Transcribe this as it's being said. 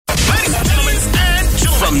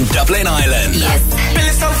From Dublin Island. Yes.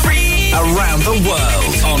 Feeling so free. Around the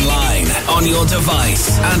world. Online, on your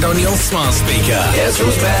device, and on your smart speaker. Guess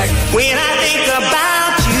who's back? When I think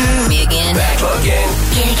about you. Me again. Back again.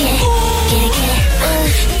 Get it.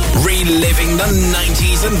 Reliving the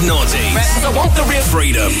 90s and noughties. I want the real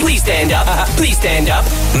Freedom. Please stand up. Please stand up.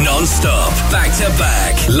 Non-stop. Back to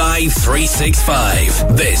back. Live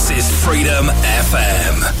 365. This is Freedom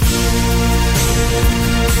FM.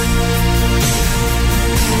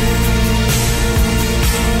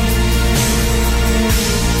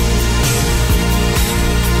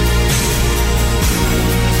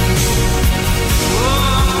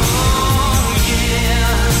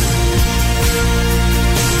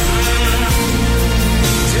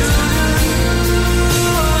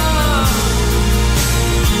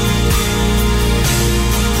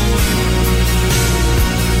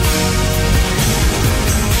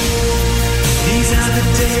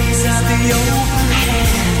 Days of the open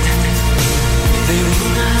hand, they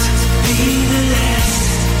will not be the last.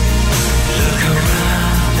 Look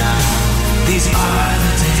around now, these are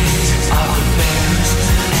the days of the bears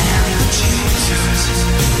and the choosers.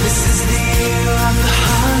 This is the year of the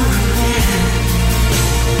hungry man,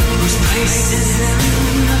 whose place is in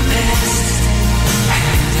the past.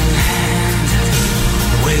 Hand in hand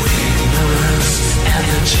with ignorance and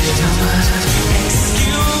legitimate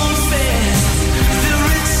excuses.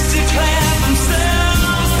 Declare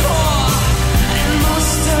themselves poor, and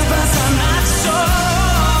most of us are not sure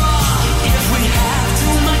if we have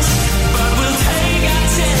too much, but we'll take our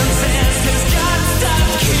chances, 'cause God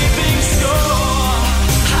stopped keeping score.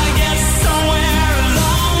 I guess somewhere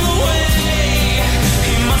along the way,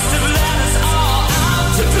 He must have let us all out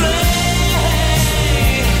to play.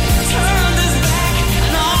 Turned His back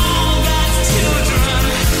and all God's children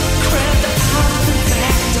crept out the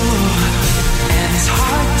back door. It's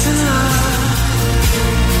hard to love.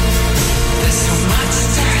 There's so much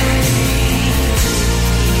to hate.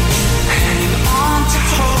 Hanging on to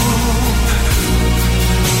hope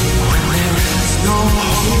when there is no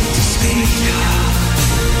hope to speak of,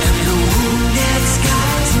 and the wounded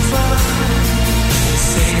skies above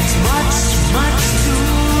say it's much, much too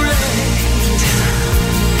late.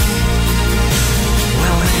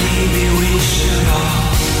 Well, maybe we should all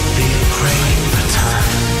be praying for time.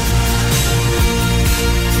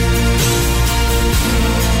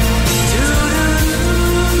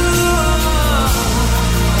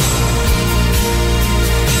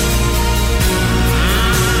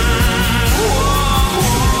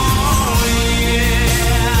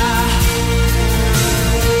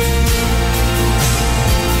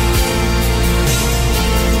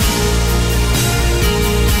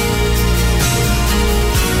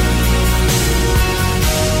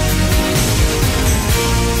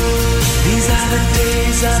 These are the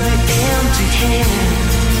days of the empty hand.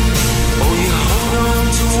 Oh, you hold on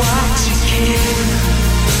to what you can.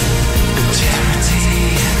 And charity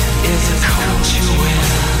is a coat you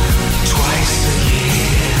wear twice a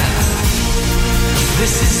year.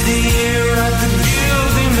 This is the year of the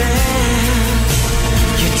guilty man.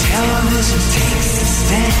 Your television takes a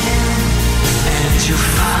stand, and you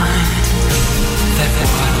find that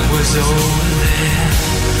what was over there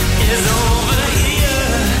is over here.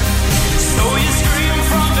 So you scream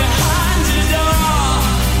from behind your door,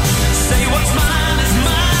 say what's mine is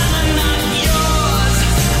mine and not yours.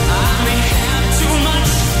 I may have too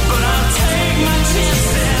much, but I'll take my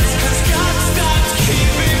chances, 'cause God stopped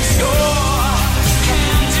keeping score.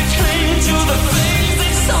 Can't you cling to the things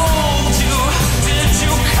they sold you? Did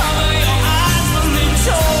you cover your eyes when they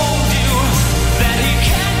told you that He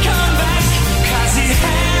can't come back, 'cause He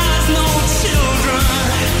has no children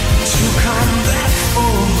to come back for?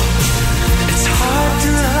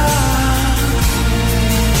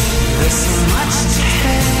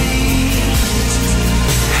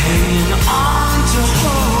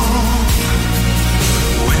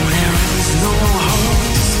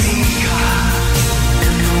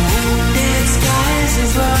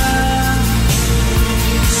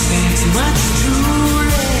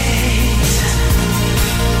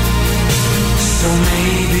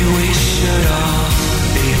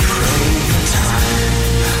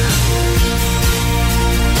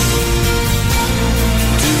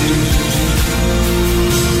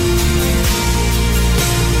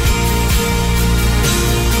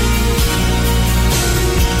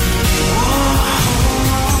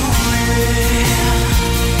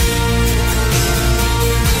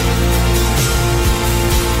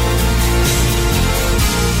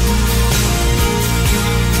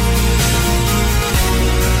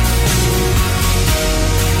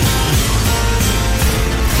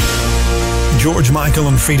 George Michael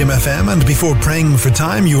on Freedom FM, and before Praying for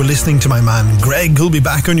Time, you were listening to my man Greg, who'll be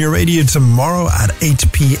back on your radio tomorrow at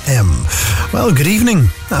 8 p.m. Well, good evening.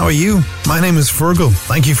 How are you? My name is Feargal.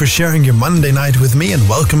 Thank you for sharing your Monday night with me, and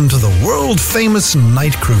welcome to the world-famous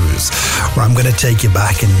Nightcruise, where I'm going to take you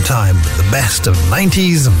back in time with the best of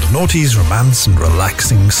 90s and noughties romance and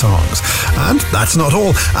relaxing songs. And that's not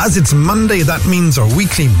all. As it's Monday, that means our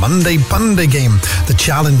weekly Monday Punday game, the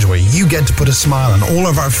challenge where you get to put a smile on all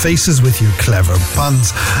of our faces with your clever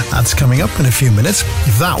puns. That's coming up in a few minutes.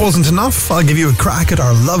 If that wasn't enough, I'll give you a crack at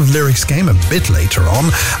our love lyrics game a bit later on.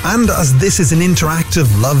 And as this is an interactive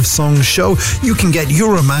love song show, you can get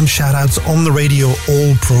your romance shout-outs on the radio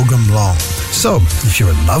all program long. So, if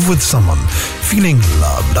you're in love with someone, feeling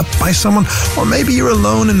loved up by someone, or maybe you're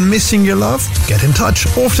alone and missing your love, get in touch,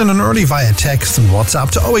 often and early via text and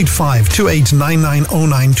WhatsApp to 085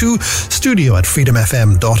 2899092, studio at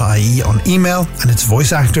freedomfm.ie on email, and it's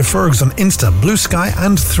voice actor Fergs on Insta, Blue Sky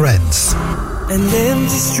and Threads. An empty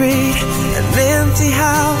street, an empty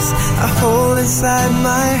house, a hole inside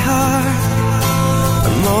my heart.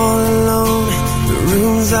 I'm all alone, the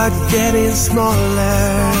rooms are getting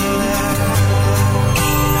smaller.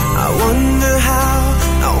 I wonder how,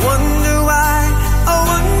 I wonder why, I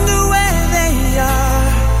wonder where they are.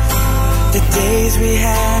 The days we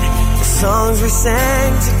had, the songs we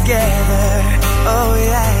sang together, oh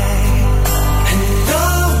yeah. And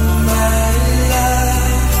oh my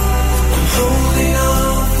love, I'm holding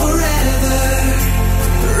on forever,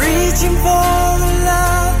 reaching for a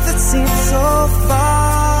love that seems so far.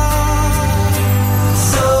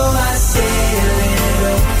 So I say a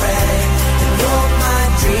little prayer and hope my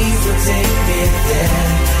dreams will take me there,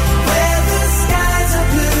 where the skies are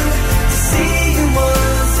blue, to see you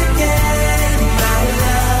once again, my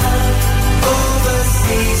love.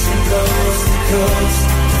 Overseas from coast to coast,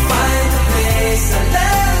 to find the place I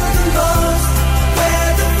love the most,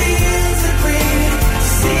 where the fields are green, to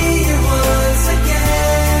see you once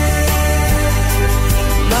again,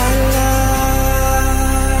 my love.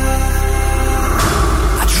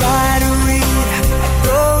 I try to read, I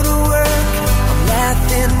go to work, I'm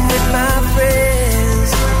laughing with my friends,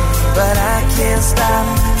 but I can't stop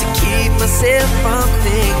to keep myself from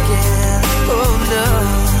thinking, oh no.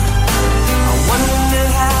 I wonder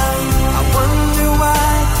how, I wonder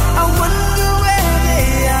why, I wonder where they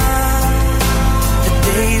are. The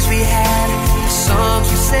days we had, the songs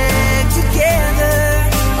we sang together,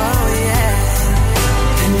 oh yeah.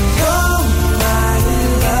 And oh my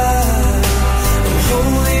love, I'm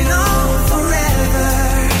holding on forever,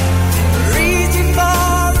 reaching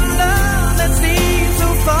for the love that seems so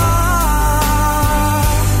far.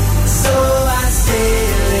 So I say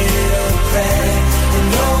a little prayer and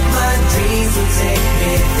hope my dreams will take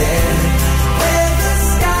me there, where the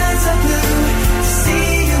skies are blue, to see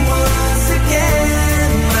you once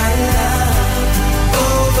again, my love.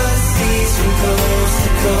 Overseas from coast to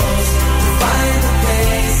coast, to find the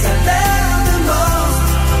place I love the most,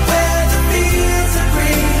 where the fields are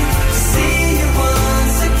green, to see you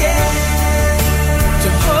once again, to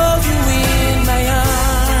hold you in my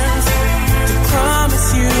arms, to promise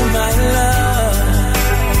you my love,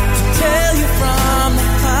 to tell you from the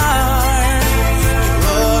heart, you're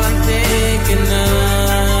all I'm thinking of.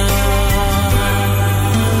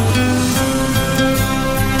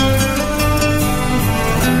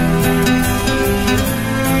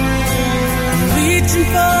 I'm reaching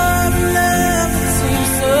for the love that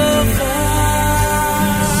seems so far.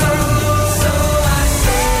 So I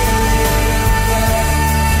say a little prayer,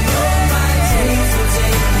 hope my dreams will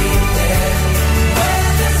take me there, where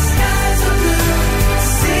the skies are blue, to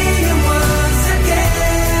see you once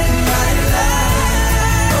again, my love.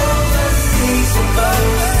 Overseas from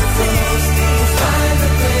coast to coast, to find the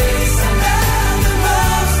place I love the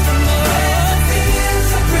most, where the fields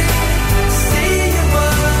are green, to see you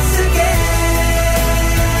once again,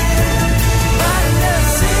 my love.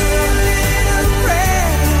 Say a little prayer,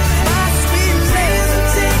 my sweet dreams will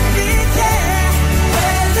take me there,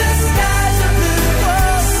 where the skies are blue, to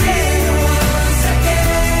see you once again.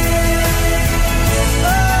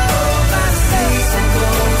 Overseas from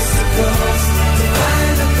coast to coast, to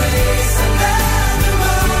find the place I love the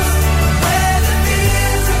most, where the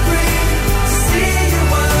fields are green, to see you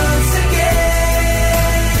once again,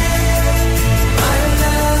 my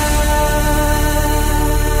love.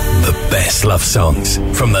 The best love songs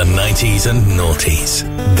from the 90s and noughties.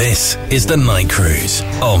 This is the Nightcruise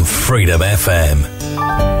on Freedom FM.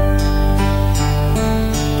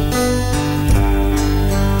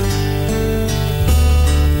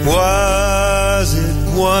 Was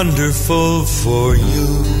it wonderful for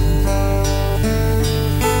you?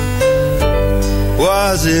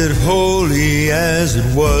 Was it holy as it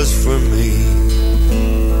was for me?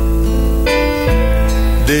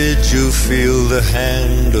 Did you feel the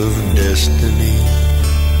hand of destiny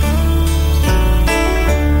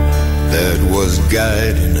that was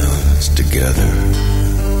guiding us together?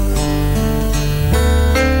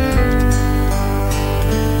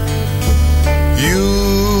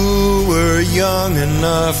 You were young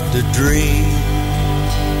enough to dream.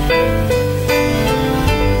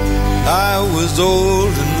 I was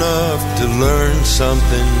old enough to learn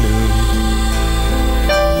something new.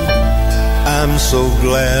 I'm so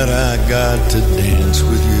glad I got to dance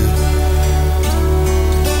with you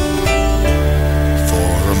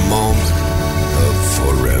for a moment of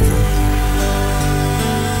forever.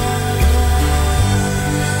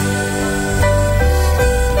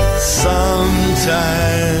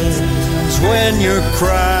 Sometimes when you're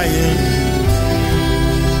crying,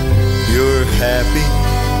 you're happy.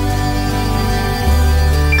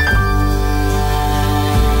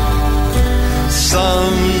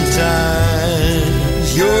 Sometimes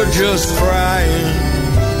you're just crying.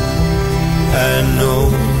 I know,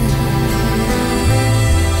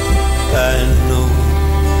 I know.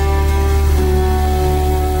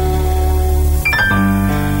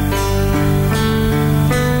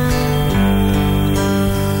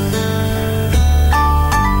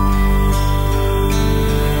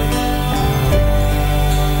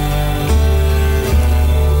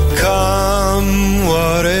 Come,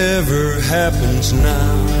 whatever happens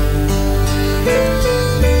now.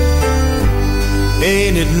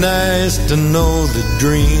 Ain't it nice to know the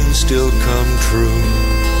dreams still come true?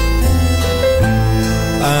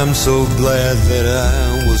 I'm so glad that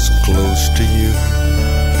I was close to you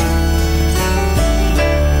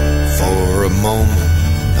for a moment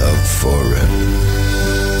of forever.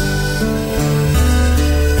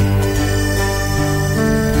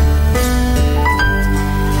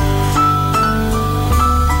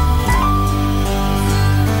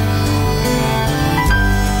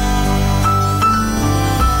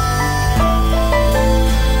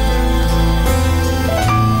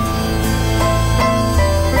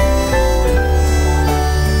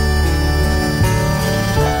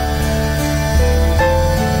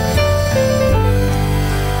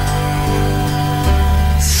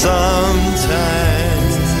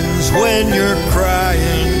 Sometimes when you're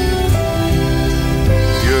crying,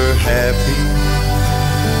 you're happy.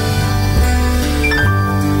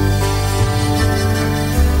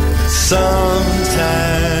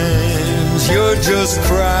 Sometimes you're just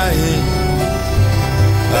crying.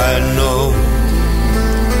 I know,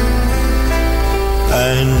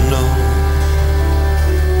 I know.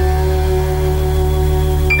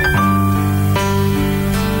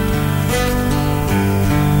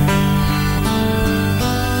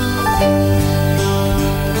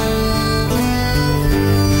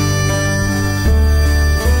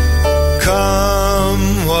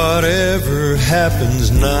 Whatever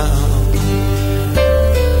happens now,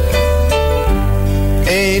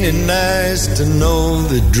 ain't it nice to know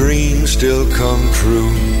the dreams still come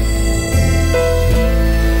true?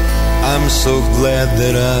 I'm so glad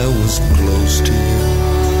that I was close to you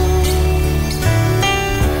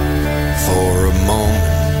for a moment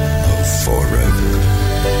of forever.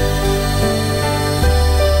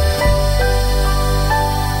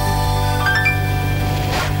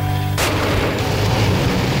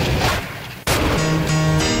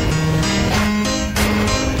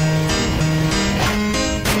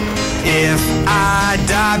 If I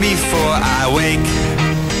die before I wake,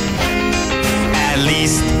 at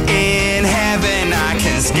least in heaven I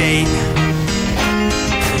can skate.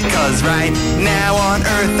 'Cause right now on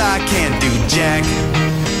earth I can't do jack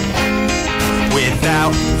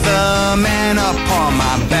without the man upon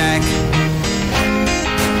my back.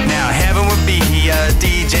 Now heaven would be a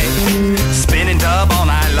DJ spinning dub all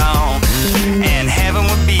night long, and heaven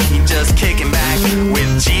would be just kicking back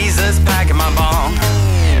with Jesus packing my bong.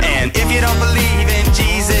 And if you don't believe in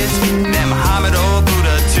Jesus, then Muhammad or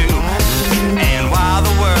Buddha too. And while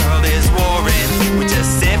the world is warring, we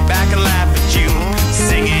just sit back and laugh at you,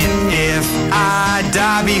 singing, if I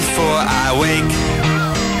die before I wake,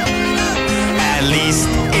 at least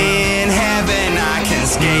in heaven I can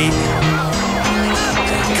skate.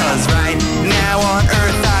 'Cause right now on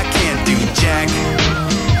earth I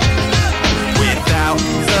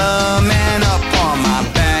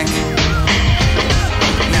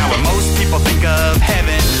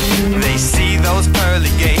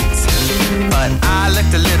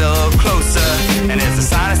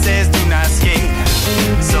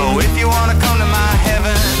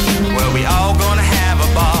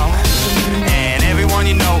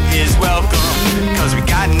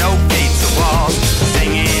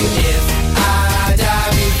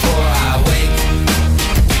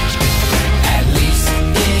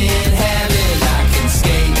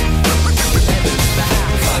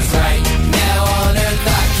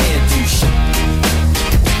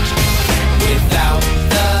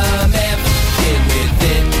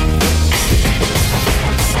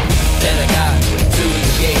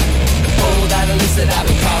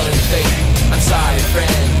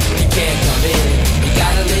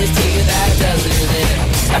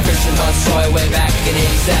in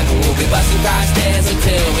 87. We'll be busting cross stands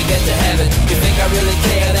until we get to heaven. You think I really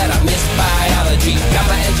care that I miss biology? Got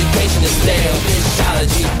my education is stale,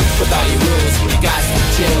 physiology. With all your rules, you got to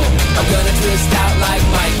chill. I'm gonna twist out like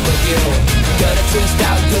Mike McGill. Gonna twist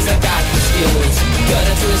out cause I got the skills.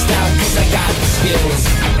 Gonna twist out cause I got the skills.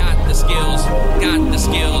 I got the skills, got the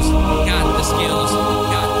skills, got the skills,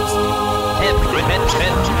 got the skills.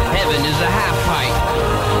 Heaven is a half pipe.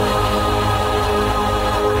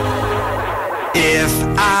 If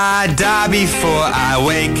I die before I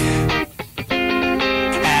wake,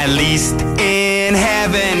 at least in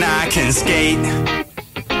heaven I can skate.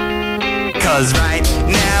 'Cause right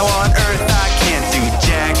now on earth I can't do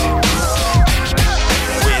jack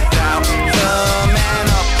without the man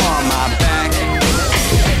up on my back.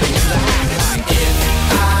 If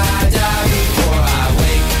I die before I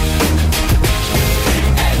wake,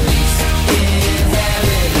 at least in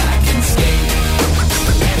heaven I can skate.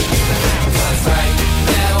 'Cause right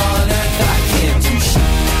now on earth I can't do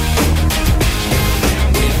shit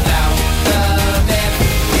without the man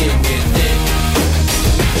in with it.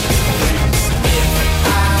 If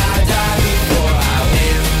I die before I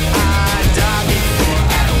wake,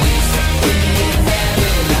 at least in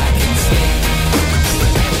heaven I can skate.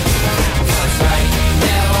 'Cause right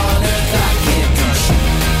now on earth I can't do shit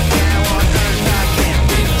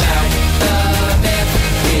without the man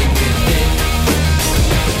in with it.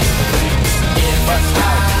 If I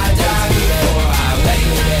die before I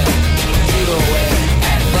wake, you go away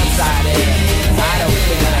at one side end. I don't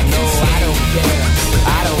care, no, I don't care,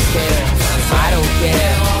 I don't care, I don't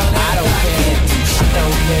care, I don't care, I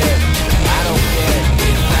don't care, I don't care,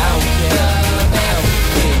 I don't care, I don't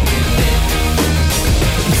care.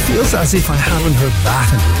 It feels as if I haven't heard that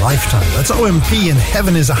in a lifetime. That's OMP and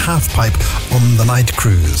Heaven is a Half Pipe on the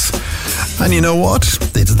Nightcruise. And you know what?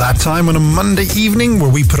 It's that time on a Monday evening where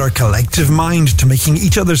we put our collective mind to making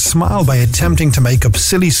each other smile by attempting to make up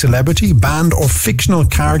silly celebrity, band or fictional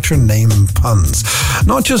character name puns.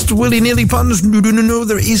 Not just willy-nilly puns, no,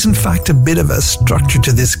 there is in fact a bit of a structure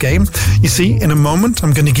to this game. You see, in a moment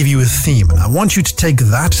I'm going to give you a theme and I want you to take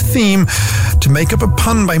that theme to make up a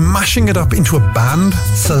pun by mashing it up into a band,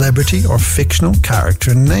 celebrity or fictional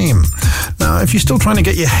character name. Now, if you're still trying to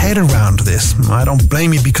get your head around this, I don't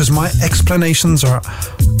blame you because my explanations are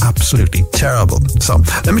absolutely terrible. So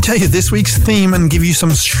let me tell you this week's theme and give you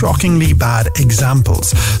some shockingly bad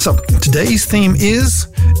examples. So today's theme is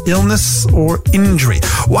illness or injury.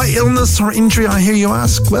 Why illness or injury, I hear you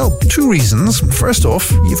ask? Well, two reasons. First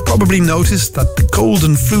off, you've probably noticed that the cold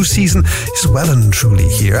and flu season is well and truly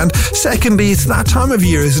here. And secondly, it's that time of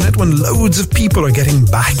year, isn't it, when loads of people are getting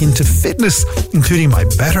back into fitness, including my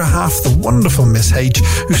better half, the wonderful Miss H,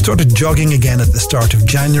 who started jogging again at the start of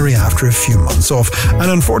January after a few months off. And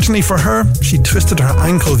unfortunately for her, she twisted her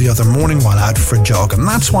ankle the other morning while out for a jog. And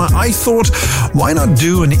that's why I thought, why not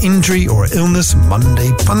do an injury or illness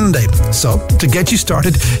Monday Pun Day? So to get you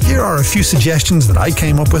started, here are a few suggestions that I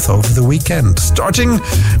came up with over the weekend. Starting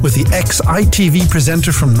with the ex-ITV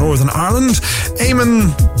presenter from Northern Ireland,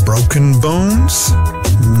 Eamon Broken Bones.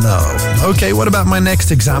 No. Okay, what about my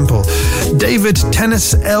next example? David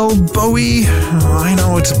Tennis L. Bowie. I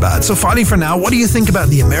know it's bad. So finally for now, what do you think about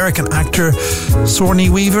the American actor Sigourney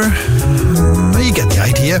Weaver? You get the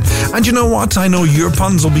idea. And you know what? I know your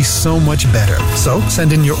puns will be so much better. So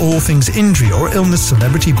send in your all things injury or illness,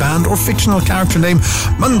 celebrity, band or fictional character name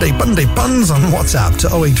Monday puns on WhatsApp to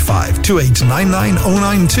 085 2899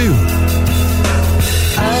 092.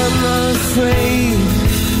 I'm not afraid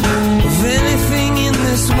of anything in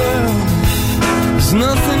this world. There's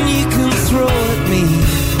nothing you can throw at me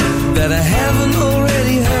that I haven't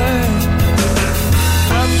already heard.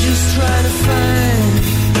 I'm just trying to find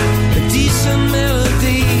a decent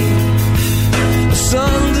melody, a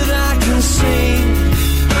song that I can sing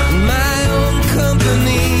in my own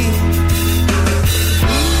company.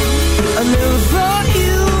 I never thought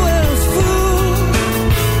you were a fool,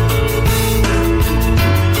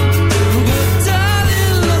 but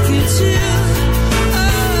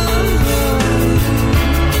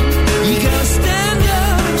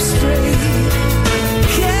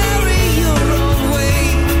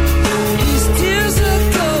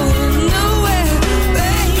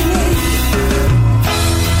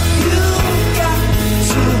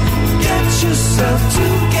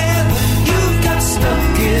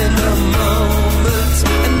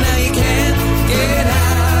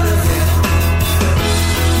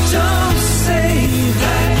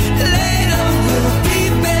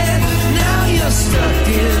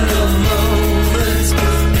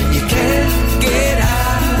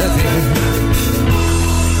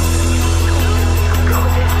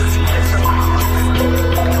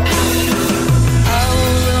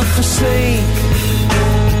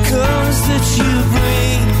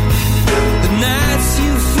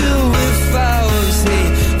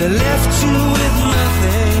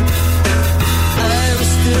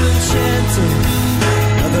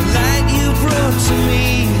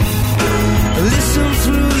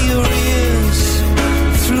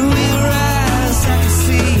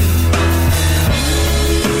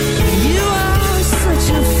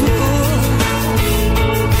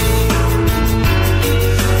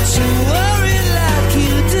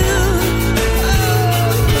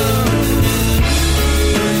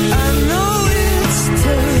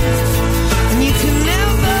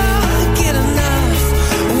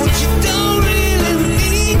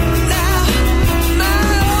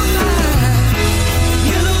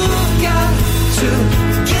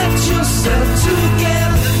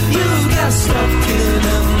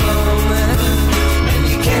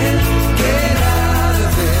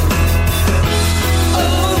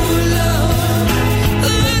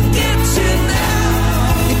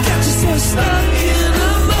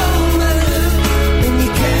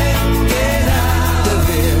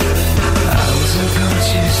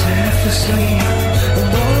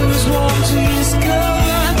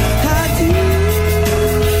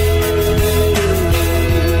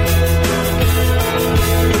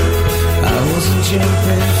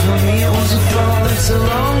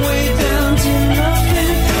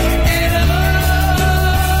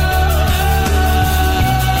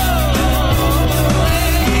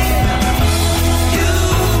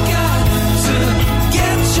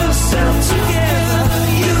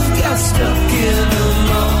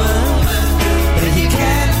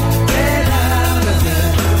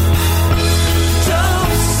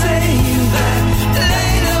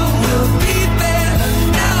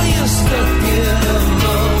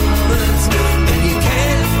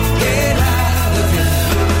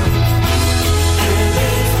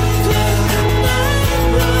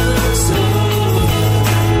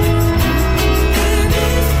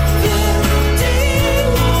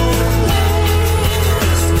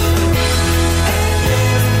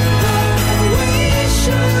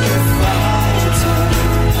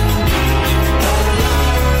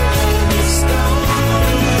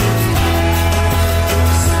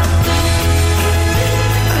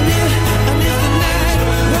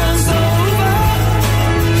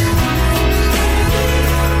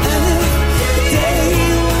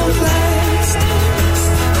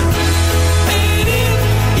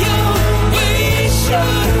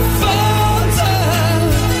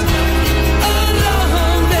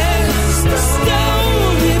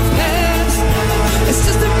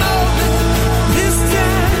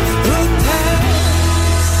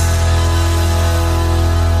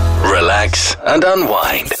and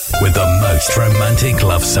unwind with the most romantic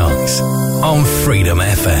love songs on Freedom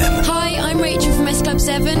FM. Hi, I'm Rachel from S Club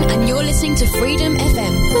 7 and you're listening to Freedom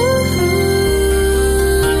FM.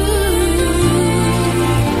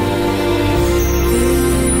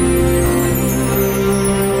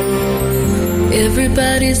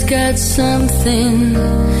 Everybody's got something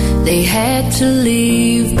they had to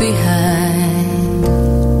leave behind.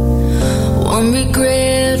 One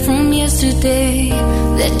regret from yesterday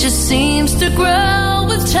that just seems to grow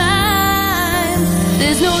with time.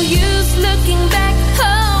 There's no use looking back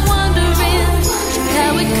or wondering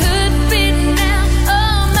how it could be now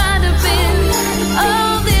or might have been.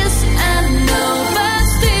 All this I know, but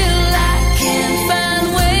still I can't find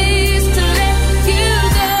ways to let you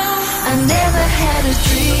go. I never had a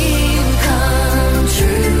dream come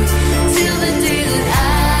true till the day that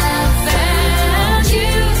I found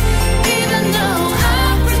you. Even though I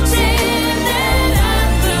pretend that I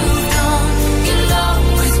moved on, you'll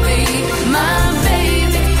always be my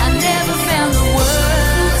baby. I never found the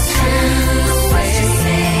words to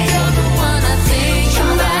say. You're the one I think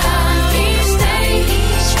about each day,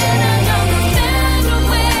 and I know no matter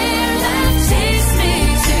where life takes me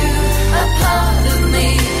to, a part of me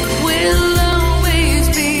will always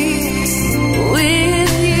be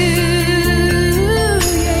with you.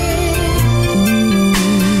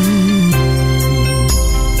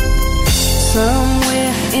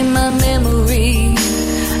 Somewhere in my memory,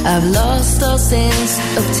 I've lost all sense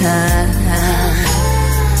of time,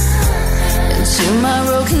 and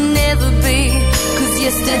tomorrow can never be, 'cause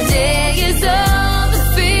yesterday is all that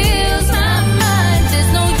fills my mind.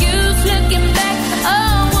 There's no use looking back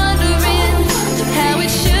or wondering how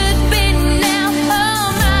it should be now or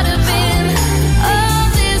might have been. All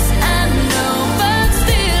this I know, but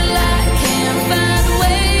still I can't find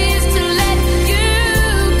ways to let you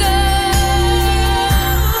go.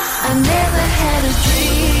 I never had a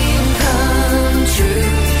dream come true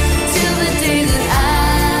till the day that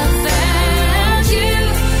I found you.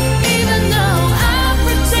 Even though I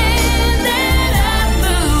pretend that I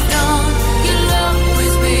moved on, you'll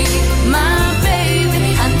always be my baby.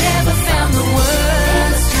 I never found the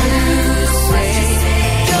words to say.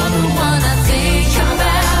 You're the one I think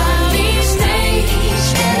about each day,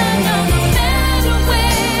 and I know no matter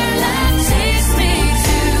where life takes me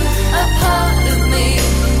to, a part of me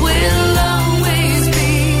will always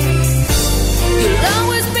be. You'll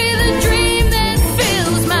always be the dream that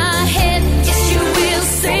fills my head. Yes, you will,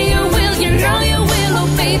 say you will, you know you will, oh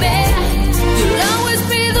baby. You'll always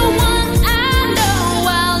be the one I know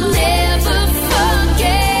I'll never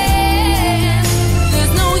forget.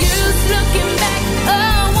 There's no use looking back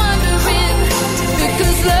or wondering,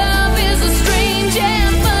 because love is a strange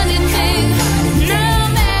and funny thing. No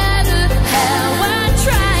matter how I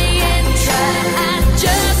try and try, I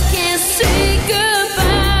just can't say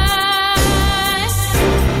goodbye.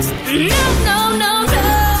 No, no, no, no.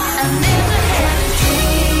 I never had a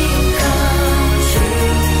dream come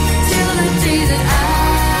true till the day that I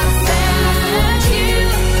found you.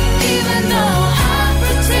 Even though I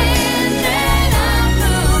pretend that I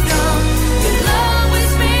moved on, you'll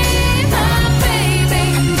always be my baby.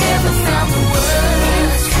 I never found the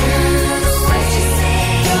words to say.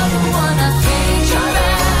 You're the one I think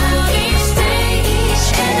about each day,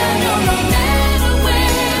 and I know no matter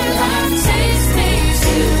where life takes me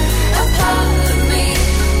to, a part of me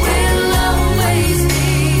will always be.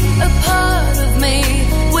 A part of me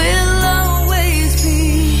will always be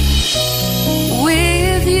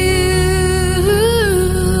with you.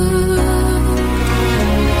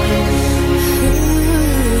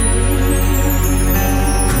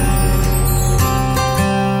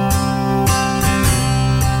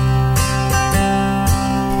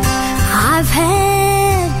 I've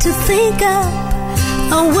had to think up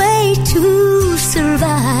a way to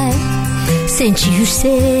survive since you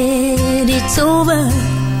said it's over,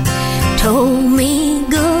 told me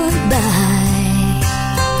goodbye.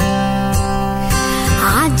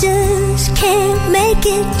 I just can't make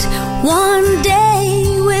it one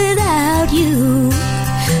day without you,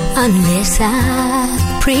 unless I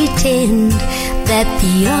pretend that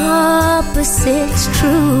the opposite's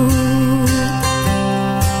true.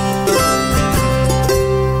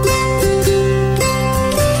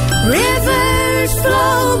 Rivers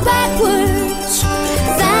flow backwards,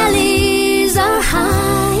 valleys are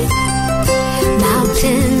high,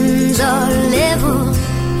 mountains are level,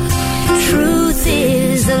 truth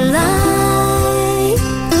is a lie.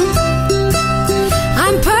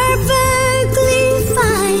 I'm perfectly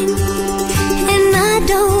fine, and I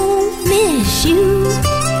don't miss you.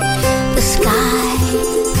 The sky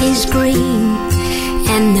is green,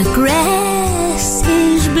 and the grass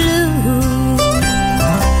is blue.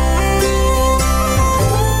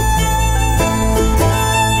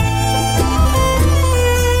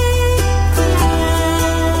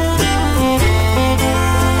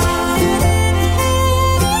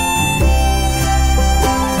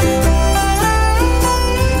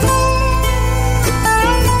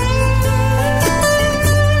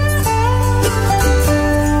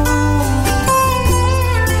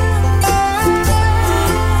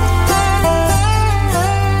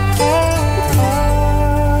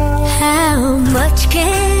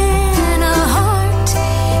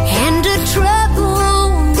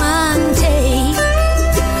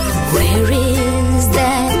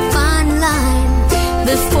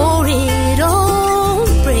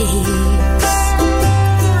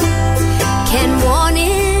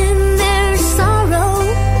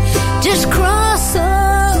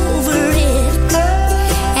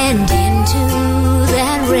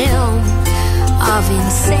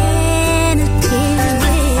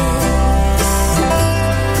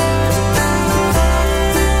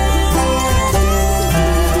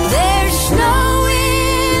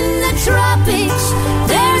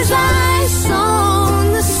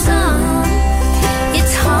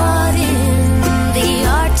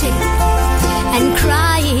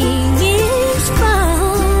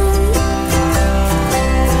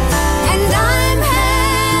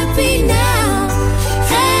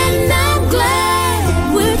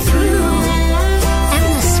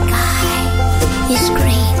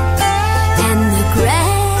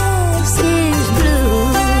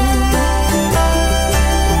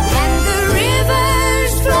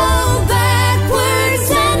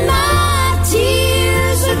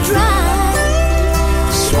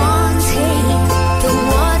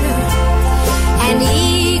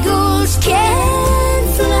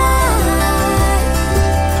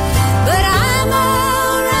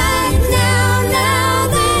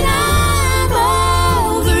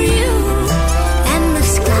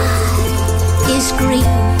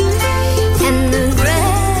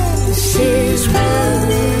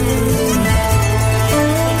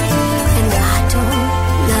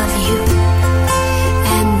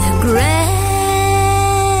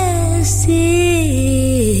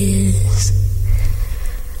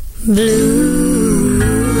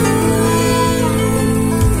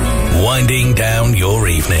 Winding down your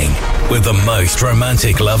evening with the most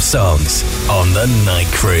romantic love songs on the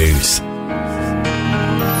Nightcruise.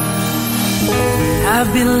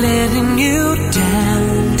 I've been letting you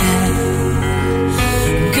down,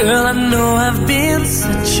 girl, I know I've been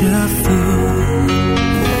such a fool,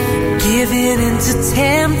 giving into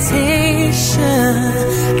temptation.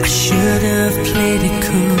 I should have played it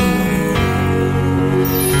cool.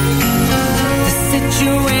 The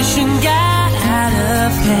situation got out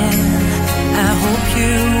of hand, I hope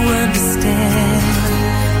you understand.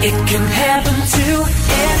 It can happen to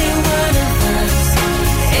any one of us,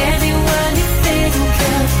 anyone you think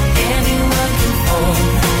of, anyone can fall,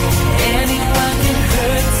 anyone can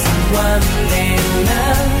hurt someone they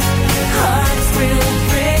love. Hearts will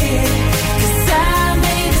break, 'cause I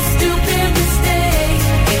made a stupid mistake.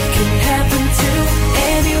 It can happen to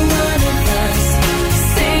any one of us.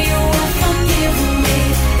 Say you won't forgive me,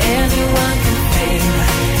 anyone can fail.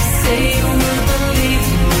 Say you will believe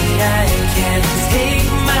me, I can't take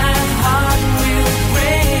my heart will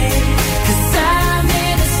break, 'cause I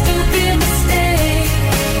made a stupid mistake,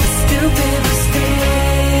 a stupid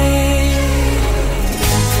mistake.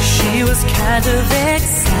 She was kind of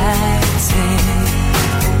exciting,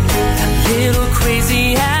 a little crazy,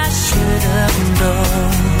 I should have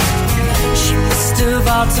known. She must have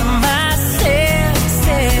altered my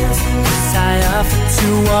senses, 'cause I offered to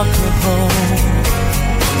walk her home.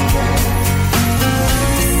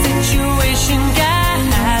 The situation got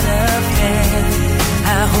out of hand, I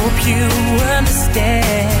hope you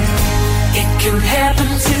understand. It can happen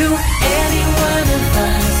to any one of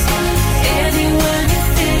us, anyone you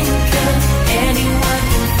think of, anyone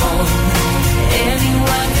can fall,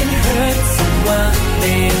 anyone can hurt someone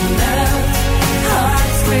they love.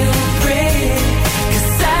 Hearts will break,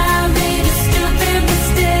 'cause I made a stupid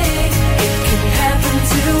mistake. It can happen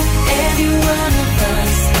to any one of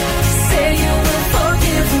us. Say you will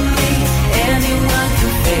forgive me, anyone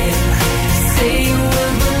can fail. Say you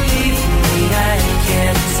will believe me, I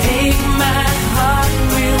can't take my heart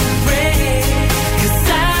will break, 'cause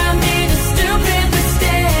I made a stupid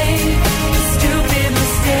mistake, a stupid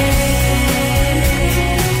mistake,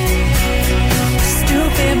 a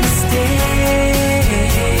stupid mistake.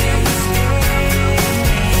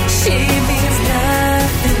 She means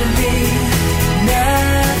nothing to me,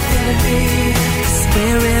 nothing to me. I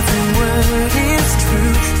swear every word is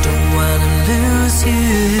true, don't wanna lose you.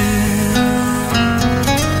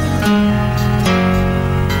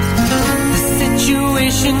 The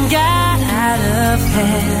situation got out of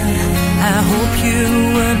hand, I hope you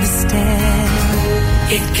understand.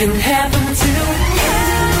 It can happen to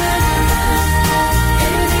anyone of us,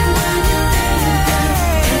 anyone you think of,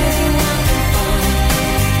 anyone can fall,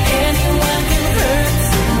 anyone can hurt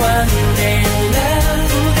someone they love.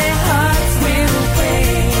 Their hearts will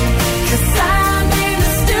break, 'cause I made a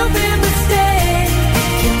stupid mistake.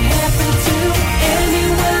 It can happen to any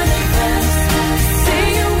one of us. Say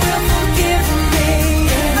you will forgive me,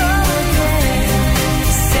 anyone can.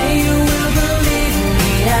 Say you will believe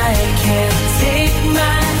me, I can't take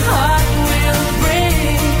my heart will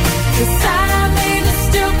break, 'cause I made a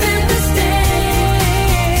stupid mistake.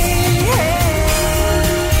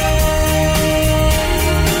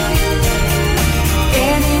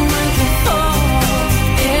 Anyone can fall,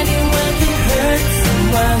 anyone can hurt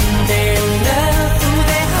someone they love.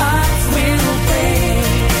 Their hearts will break,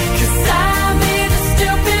 'cause I made a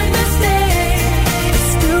stupid mistake, a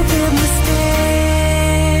stupid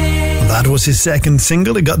mistake. That was his second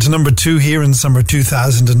single. It got to number 2 here in summer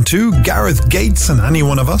 2002. Gareth Gates and Any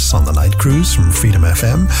One of Us on the Nightcruise from Freedom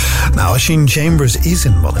FM. Now, Oisin Chambers is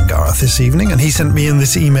in Mullingar this evening, and he sent me in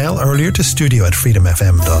this email earlier to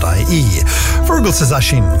studio@freedomfm.ie. Feargal says,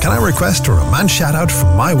 Oisin, can I request a romance shout out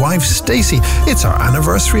from my wife Stacey? It's our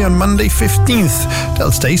anniversary on Monday 15th.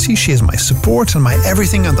 Tell Stacey she is my support and my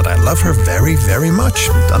everything, and that I love her very, very much.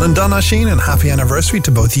 Done and done, Oisin, and happy anniversary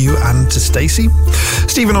to both you and to Stacey.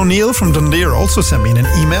 Stephen O'Neill from Dundee also sent me an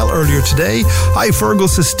email earlier today. Hi Feargal,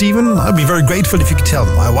 says Stephen. I'd be very grateful if you could tell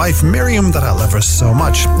my wife Miriam that I love her so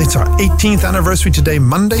much. It's our 18th anniversary today,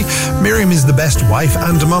 Monday. Miriam is the best wife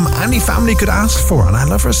and mum any family could ask for, and I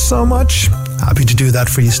love her so much. Happy to do that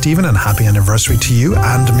for you, Stephen, and happy anniversary to you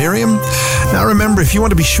and Miriam. Now remember, if you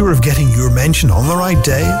want to be sure of getting your mention on the right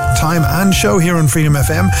day, time and show here on Freedom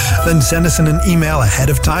FM, then send us an email ahead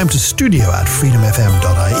of time to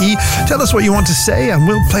studio@freedomfm.ie. Tell us what you want to say and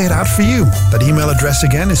we'll play it out for you. That email address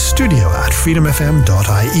again is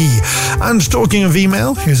studio@freedomfm.ie. And talking of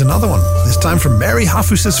email, here's another one. This time from Mary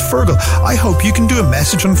Haffu says, Feargal, I hope you can do a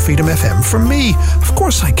message on Freedom FM from me. Of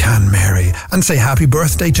course I can, Mary. And say happy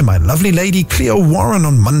birthday to my lovely lady Cleo Warren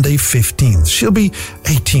on Monday 15th. She'll be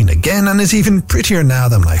 18 again and is even prettier now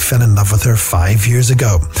than when I fell in love with her 5 years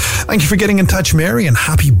ago. Thank you for getting in touch, Mary, and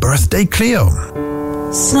happy birthday, Cleo.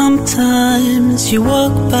 Sometimes you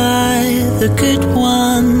walk by the good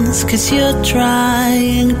ones 'cause you're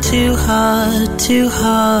trying too hard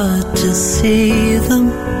to see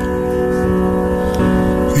them.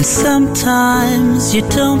 And sometimes you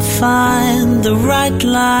don't find the right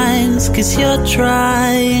lines 'cause you're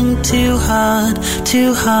trying too hard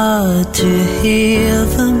to hear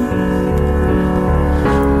them.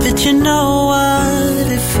 But you know what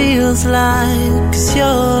it feels like 'cause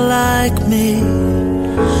you're like me,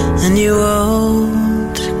 and you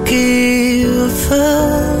won't give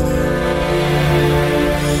up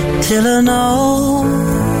till an old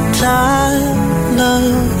time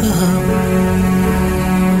love.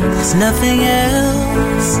 'Cause nothing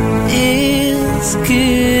else is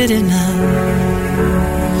good enough.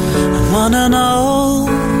 I want an old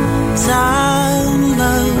time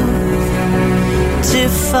love to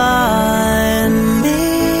find me.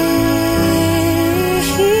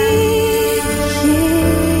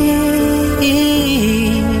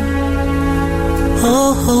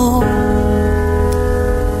 Oh,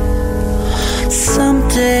 some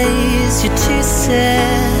days you're too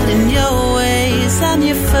sad in your ways and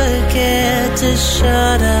you forget to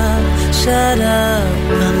shut up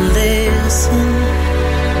and listen.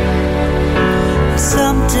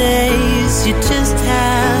 Some days you just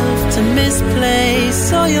have to misplace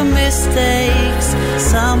all your mistakes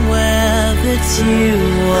somewhere that you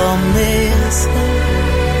are missing.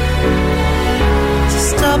 So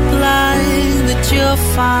stop lying that you're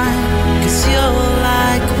fine 'cause you're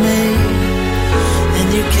like me and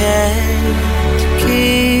you can't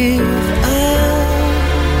give up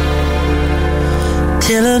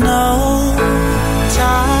till an old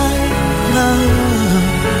time love.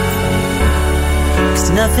 'Cause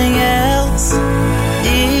nothing else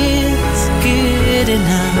is good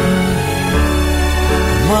enough.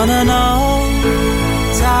 I want an old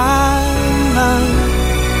time love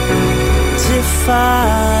to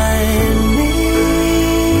find me.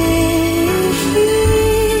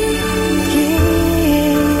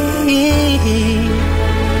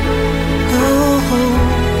 Oh,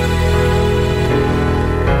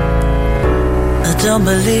 I don't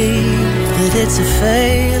believe that it's a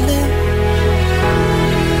failing.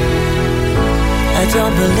 I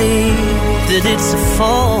don't believe that it's a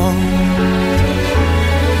fall.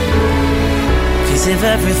 'Cause if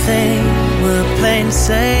everything were plain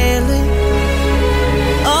sailing,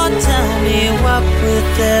 oh, tell me what would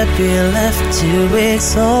there be left to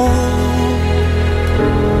exalt?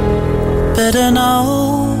 But an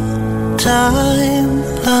old time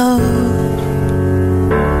love,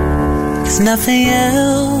 'cause nothing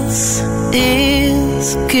else is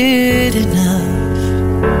good enough.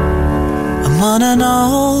 I'm on an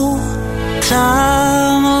old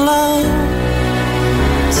time love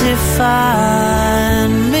to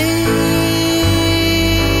find me.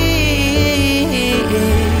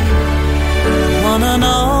 I'm on an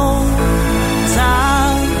old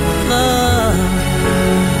time love,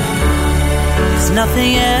 'cause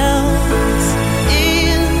nothing else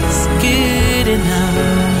is good enough.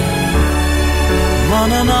 I'm on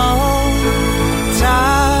an old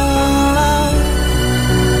time love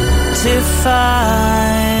to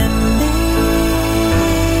find me.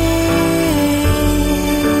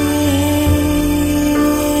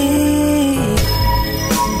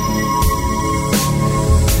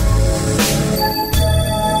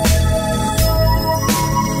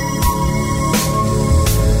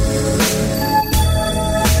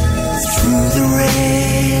 Through the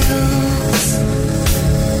rails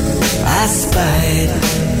I spied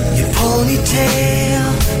your ponytail.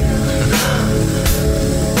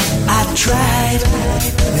 I tried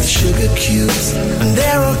with sugar cubes and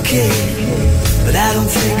they're okay, but I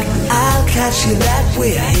don't think I'll catch you that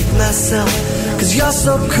way. I hate myself 'cause you're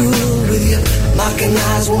so cool with your mocking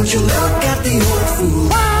eyes. Won't you look at the old fool?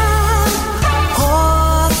 Wild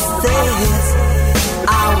horses, I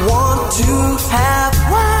want to have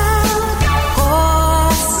wild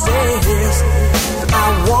horses. I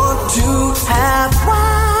want to have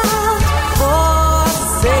wild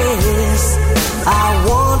horses. I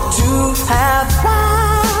want to have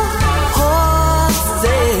wild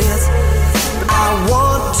horses. I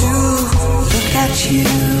want to look at you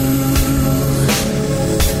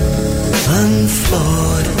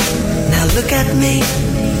unflawed. Now look at me,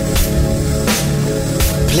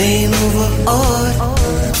 plain overawed.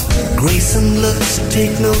 Grace and looks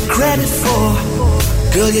take no credit for.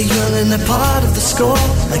 Girl, you're young and a part of the score.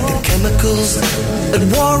 Like the chemicals that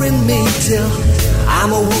war in me till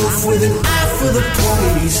I'm a wolf with an eye for the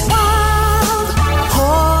ponies. Wild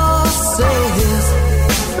horses.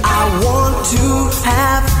 I want to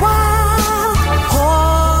have wild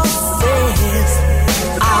horses.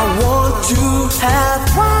 I want to have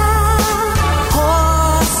wild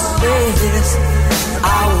horses.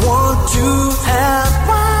 I want to have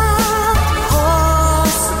wild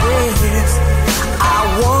horses. I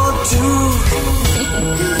want to.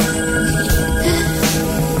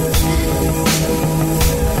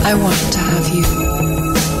 I want to have you.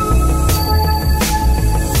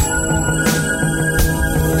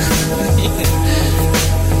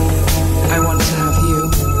 I want to have you.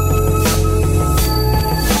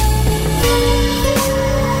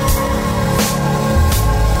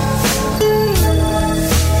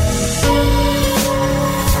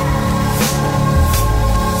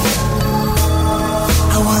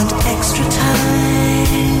 I want extra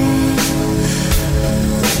time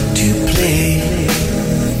to play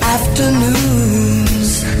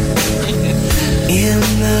afternoons in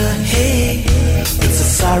the hay. It's a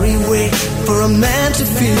sorry way for a man to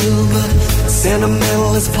feel, but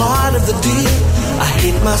sentimental is part of the deal. I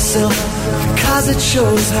hate myself because it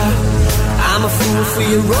shows how I'm a fool for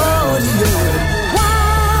your rodeo.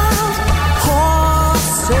 Wild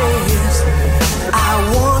horses. I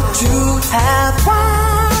want to have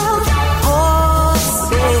wild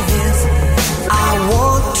horses. I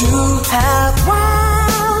want to have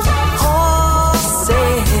wild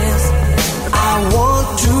horses. I want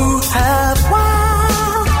to have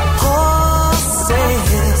wild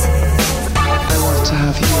horses. I want to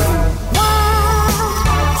have you. Wild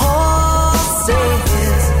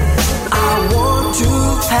horses. I want to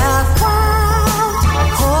have wild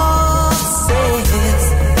horses.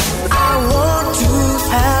 I want to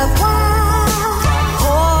have wild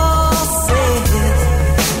horses.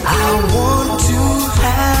 I want to have you. I want to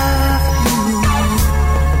have you.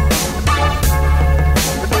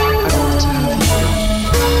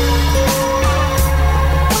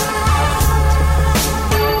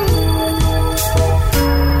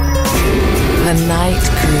 The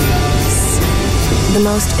Nightcruise. The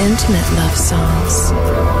most intimate love songs.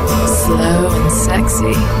 Slow and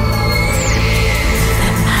sexy.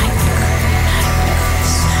 The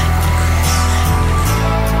Nightcruise.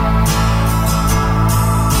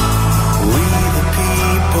 We the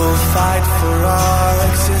people fight for our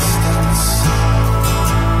existence.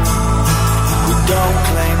 We don't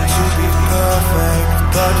claim to be perfect,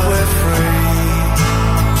 but we're free.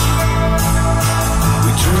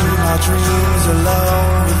 We dream our dreams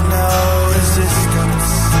alone with no resistance.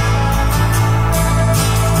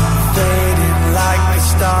 Fading like the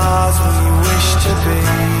stars.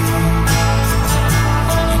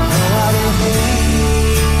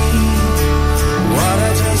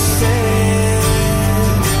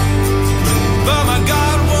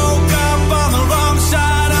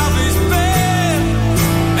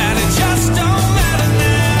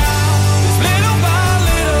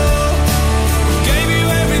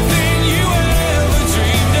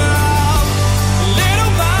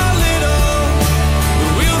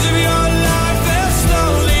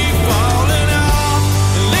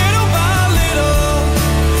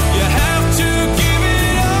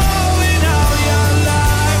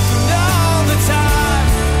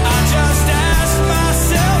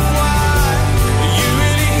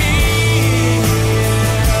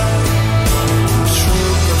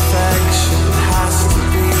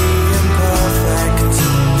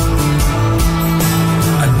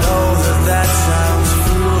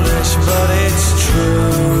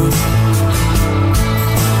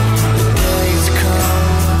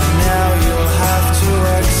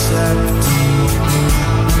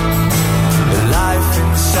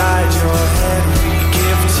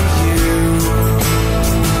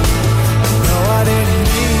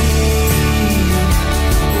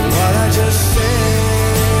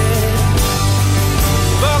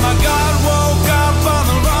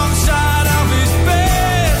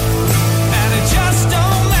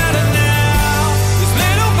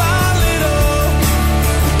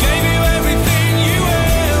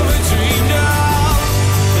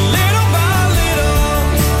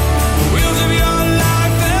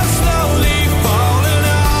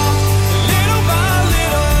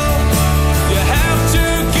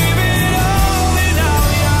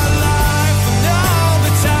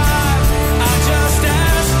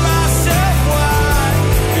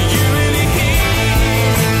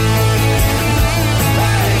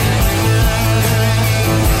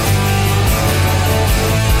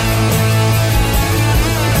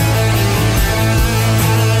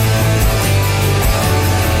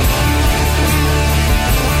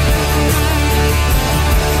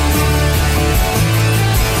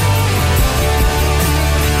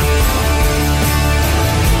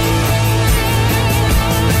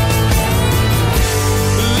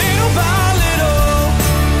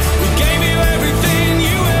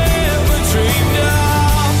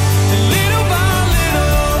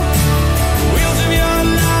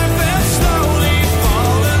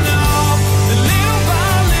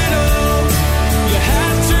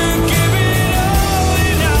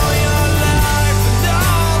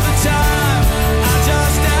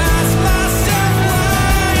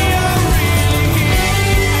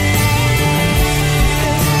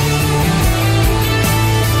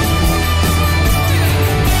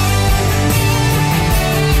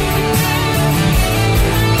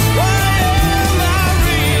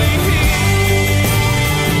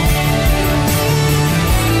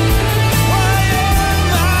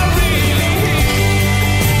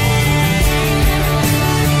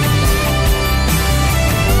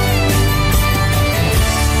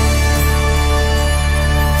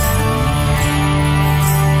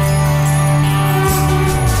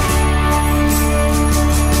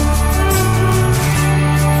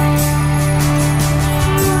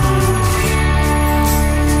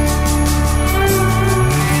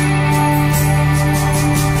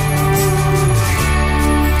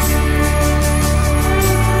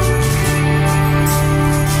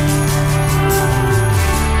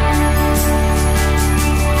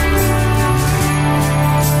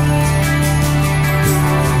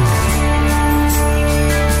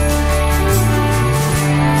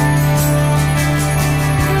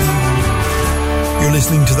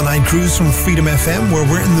 listening to the Night Cruise from Freedom FM, where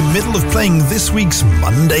we're in the middle of playing this week's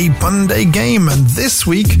Monday Punday game. And this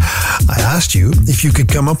week, I asked you if you could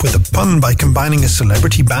come up with a pun by combining a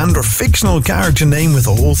celebrity, band, or fictional character name with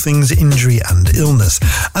all things injury and illness.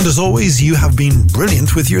 And as always, you have been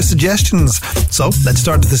brilliant with your suggestions. So let's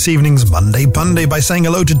start this evening's Monday Punday by saying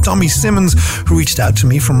hello to Tommy Simmons, who reached out to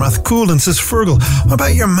me from Rathcoole and says, Feargal, what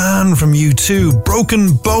about your man from U2?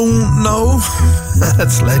 Broken Bone? No?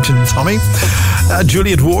 That's legend, Tommy.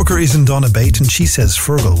 Juliet Walker isn't on a bait, and she says,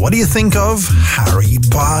 Feargal, what do you think of Harry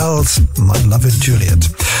Biles? I love it, Juliet.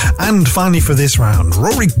 And finally for this round,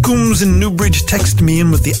 Rory Coombs in Newbridge texted me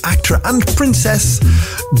in with the actor and princess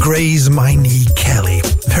Grace My Knee Kelly.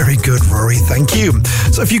 Very good, Rory, thank you.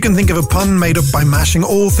 So if you can think of a pun made up by mashing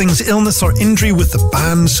all things illness or injury with the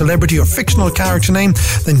band, celebrity or fictional character name,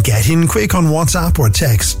 then get in quick on WhatsApp or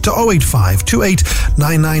text to 085 28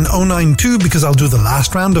 99092, because I'll do the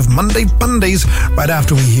last round of Monday Pundays right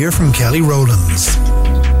after we hear from Kelly Rowlands.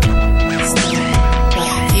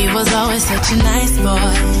 He was always such a nice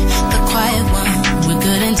boy, the quiet one with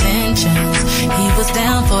good intentions. He was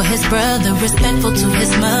down for his brother, respectful to his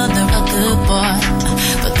mother, a good boy,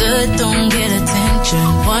 but good don't get attention.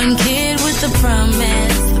 One kid with a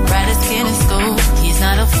promise, the brightest kid in school. He's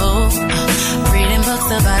not a fool, reading books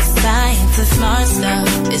about science and smart stuff.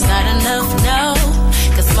 It's not enough, no,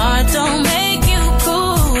 'cause smart don't make you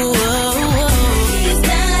cool. He's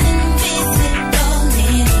not invisible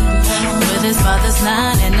anymore, with his father's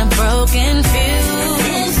line and a broken fuse.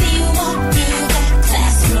 Since he walked through that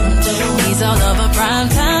classroom door, he's all over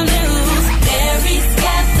primetime news. Mary's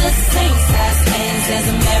got the same size hands as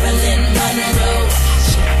a Marilyn Monroe.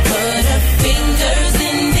 She put her fingers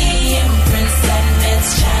in the imprints that Met's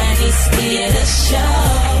Chinese theater show.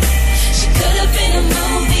 She could have been a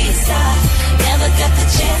movie star, never got the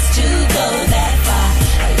chance to go that far.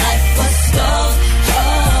 Her life was stole. Oh,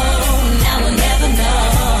 now we'll never know.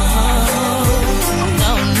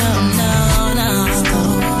 No, no, no, no.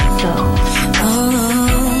 Oh.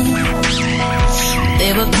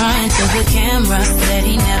 They were crying to the camera, said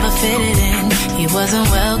he never fitted in. He wasn't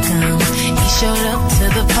welcome. He showed up to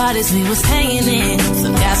the parties we was hanging in.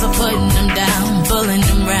 Some guys were putting him down, pulling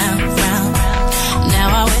him round, round, round. Now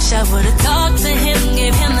I wish I would've talked to him,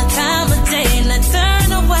 gave him the time of day, and I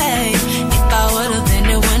turned away. If I would've been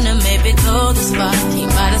the winner, maybe go the spot. He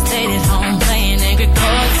might've stayed at home playing angry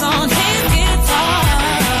chords on his guitar.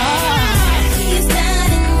 He's not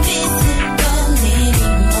invisible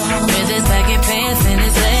anymore, with his baggy pants and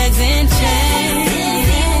his legs in chains.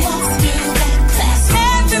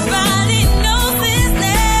 Everybody knows his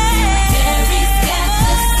name. Mary's got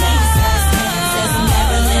the same size hands as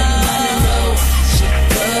Marilyn Monroe.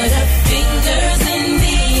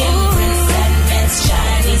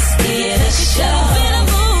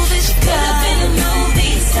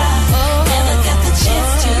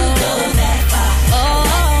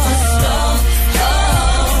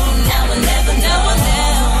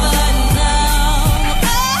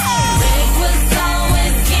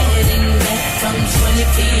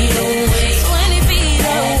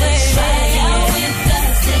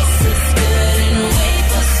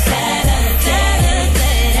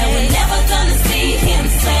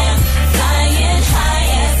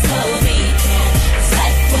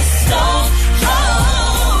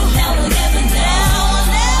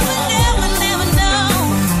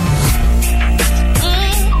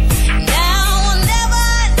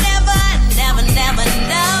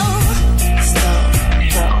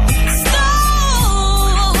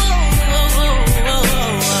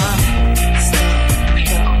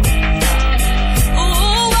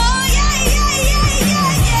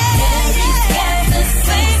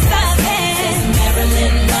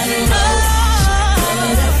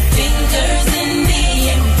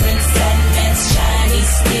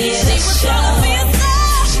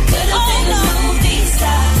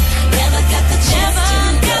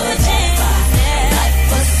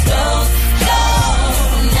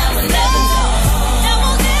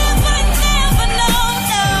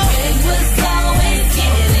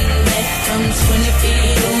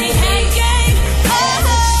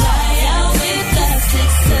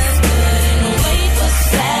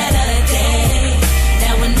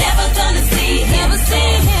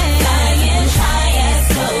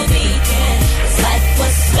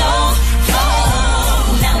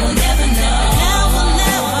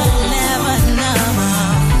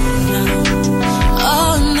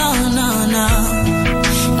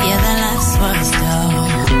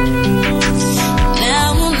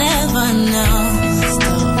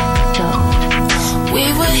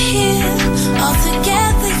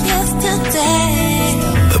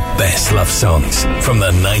 best love songs from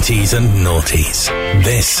the 90s and noughties.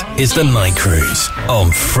 This is the Nightcruise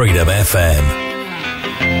on Freedom FM.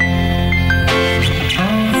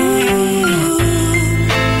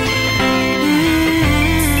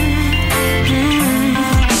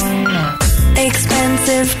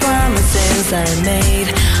 Expensive promises I made,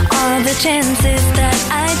 all the chances that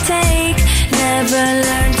I take, never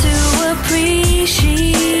learn to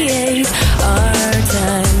appreciate our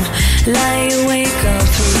time. Lie awake all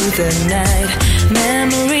through the night,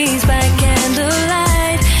 memories by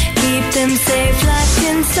candlelight, keep them safe locked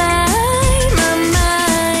inside my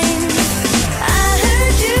mind. I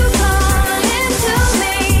heard you calling to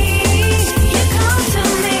me, you called to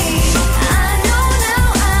me. I know now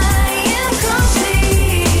I am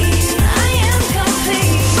complete, I am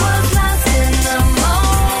complete. Was lost in the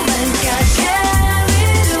moment, got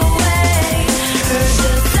carried away, heard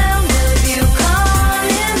the sound of you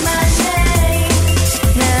calling my name.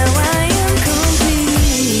 Now I am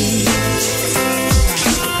complete.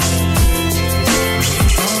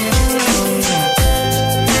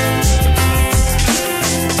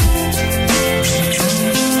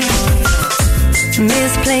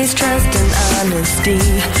 Misplaced trust and honesty,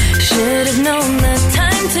 should have known the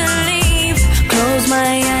time to leave. Close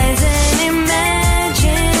my eyes and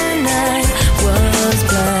imagine I was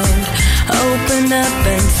blind. Open up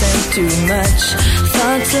and said too much,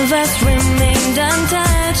 thoughts of us remained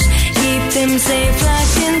untouched, keep them safe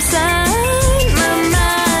locked inside my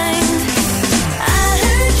mind. I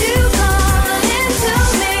heard you calling to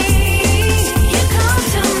me, you called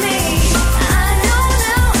to me. I know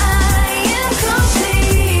now I am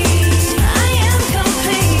complete, I am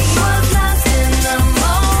complete. Was lost in the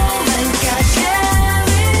moment, got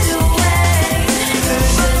carried away,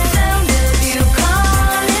 heard the sound of you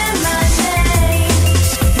calling my name.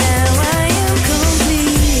 Now I am complete.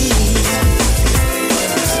 Now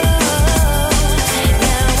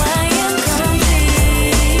I am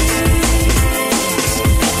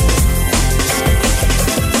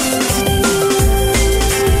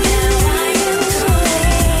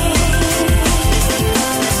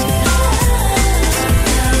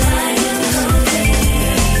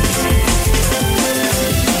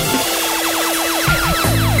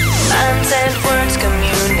Unsaid words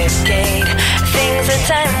communicate things that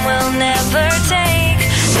time will never take.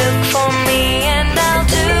 Look for me and I'll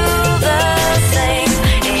do the same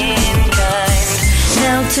in kind.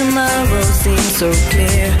 Now tomorrow seems so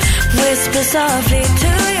clear. Whisper softly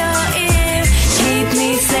to your ear. Keep me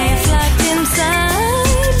safe locked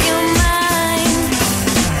inside your mind.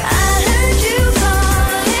 I heard you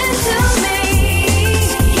calling to me,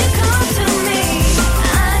 you called to me.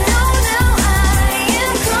 I know now I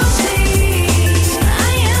am complete,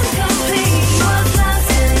 I am complete. Was lost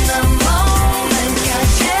in the moment, got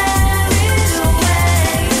carried away,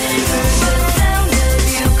 heard the sound of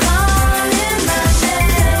you calling my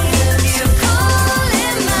name, you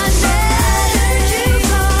calling my name. I heard you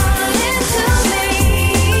calling to me,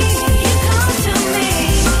 you called to me.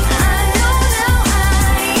 I know now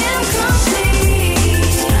I am complete,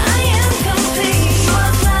 I am complete.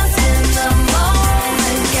 Was lost in the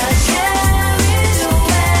moment, got carried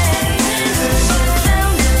away, heard the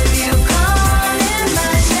sound of you calling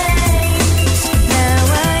my name. Now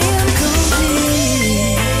I am complete.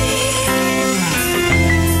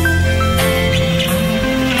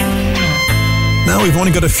 Now we've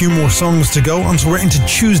only got a few more songs to go until we're into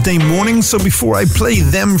Tuesday morning, so before I play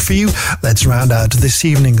them for you, let's round out this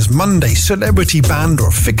evening's Monday celebrity band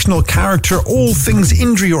or fictional character, all things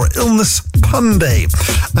injury or illness pun day.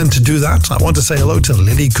 And to do that, I want to say hello to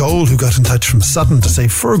Lily Cole, who got in touch from Sutton to say,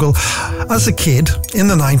 Feargal, as a kid in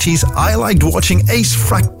the 90s, I liked watching Ace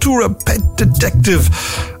Fractura Pet Detective.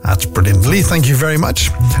 That's brilliant, Lily. Thank you very much.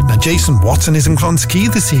 Now, Jason Watson is in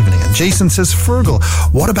Clonskee this evening, and Jason says, Feargal,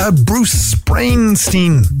 what about Bruce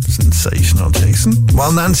Springsteen? Sensational, Jason.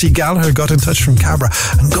 While Nancy Gallagher got in touch from Cabra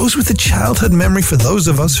and goes with a childhood memory for those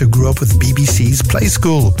of us who grew up with BBC's Play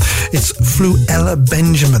School. It's Fluella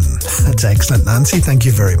Benjamin. That's excellent, Nancy. Thank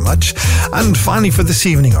you very much. And finally for this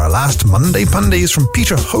evening, our last Monday Pun Day is from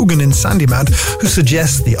Peter Hogan in Sandymount, who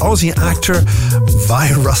suggests the Aussie actor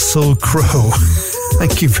Vi Russell Crowe.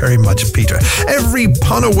 Thank you very much, Peter. Every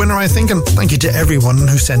pun a winner, I think, and thank you to everyone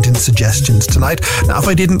who sent in suggestions tonight. Now, if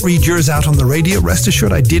I didn't read yours out on the radio, rest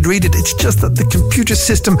assured I did read it. It's just that the computer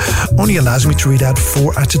system only allows me to read out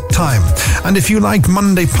 4 at a time. And if you like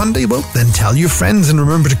Monday Pun Day, well, then tell your friends and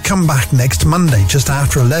remember to come back next Monday, just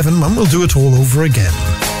after 11, when we'll do it all over again.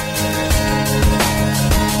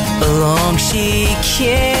 Along she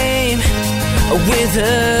came with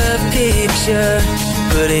a picture,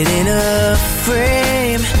 put it in a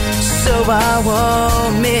frame so I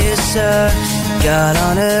won't miss her. Got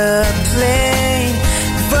on a plane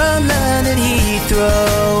from London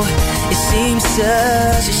Heathrow. It seems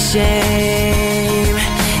such a shame.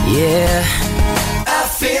 Yeah, I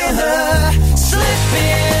feel her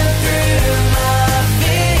slipping through my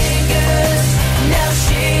fingers. Now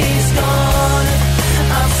she's gone.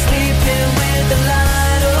 I'm sleeping with the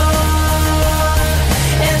light on,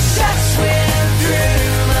 and shots swim through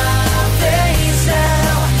my veins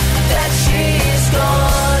now that she's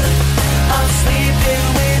gone. I'm sleeping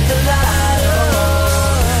with the light on.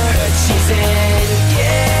 Heard she's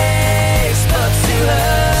engaged, but to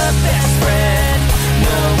her best friend,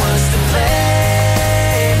 no one's to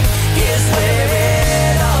blame. Here's where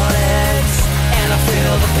it all ends, and I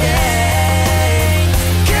feel the pain,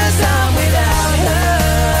 'cause I'm without her.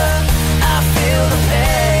 I feel the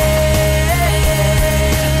pain.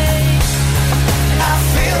 I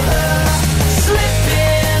feel her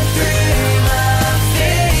slipping through my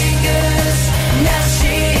fingers. Now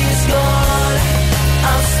she's gone.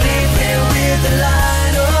 I'm sleeping with the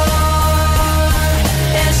light on,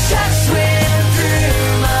 and shots swim through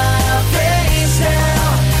my veins now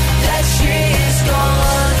that she's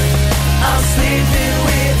gone. I'm sleeping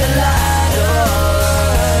with the light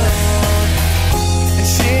on. And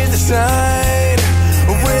she's the sign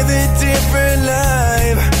with a different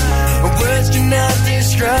life. Words cannot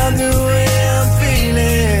describe the way I'm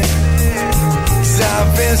feeling. 'Cause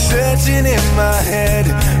I've been searching in my head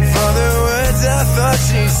for the words I thought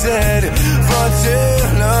she said for too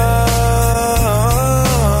long.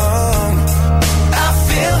 I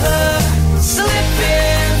feel her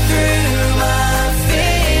slipping through my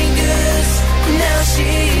fingers. Now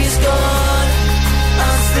she's gone.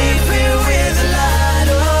 I'm sleeping with the light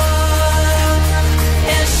on,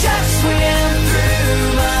 and shots swim through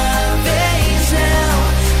my veins now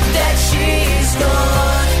that she's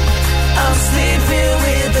gone. I'm sleeping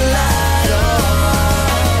with the light on.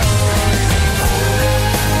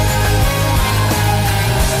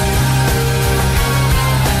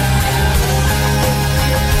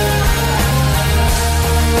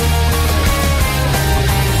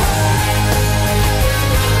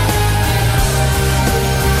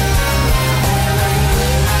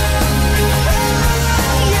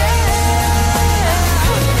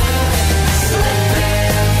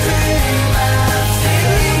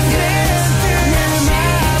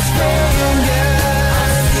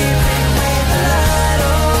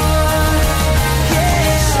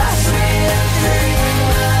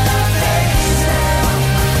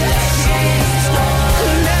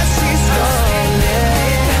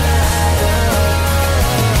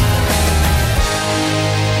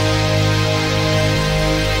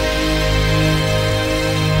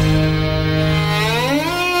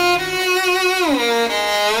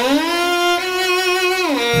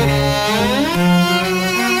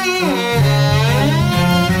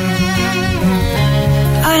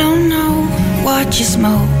 I don't know what you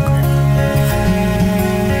smoke,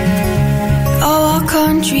 or what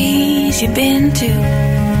countries you've been to.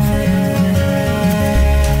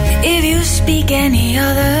 If you speak any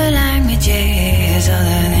other languages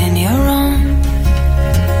other than your own,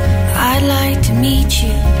 I'd like to meet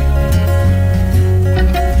you.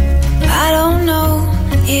 I don't know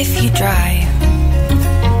if you drive,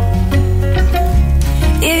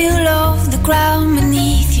 if you love the ground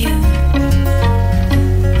beneath you.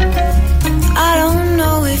 I don't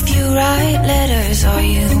know if you write letters or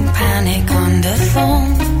you panic on the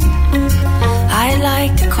phone. I'd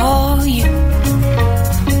like to call you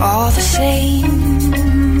all the same.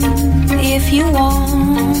 If you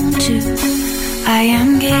want to, I am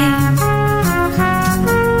game.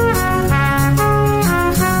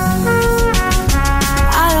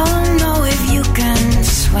 I don't know if you can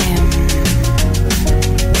swim,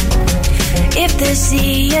 if the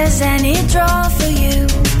sea is any draw for you.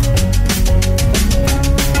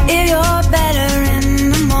 If you're better in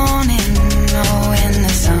the morning or when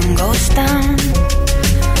the sun goes down,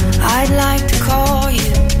 I'd like to call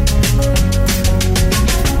you.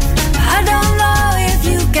 I don't know if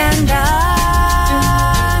you can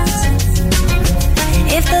dance,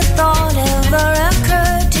 if the thought ever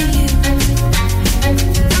occurred to you.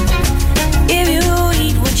 If you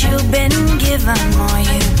eat what you've been given or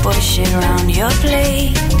you push it around your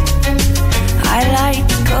plate, I'd like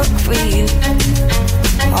to cook for you.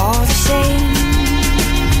 All the same,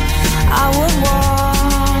 I would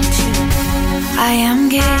want to. I am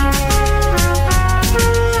gay.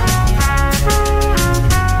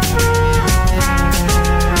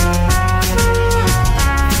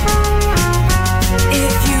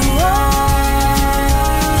 If you walk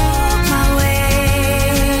my way,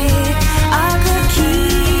 I could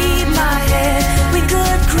keep my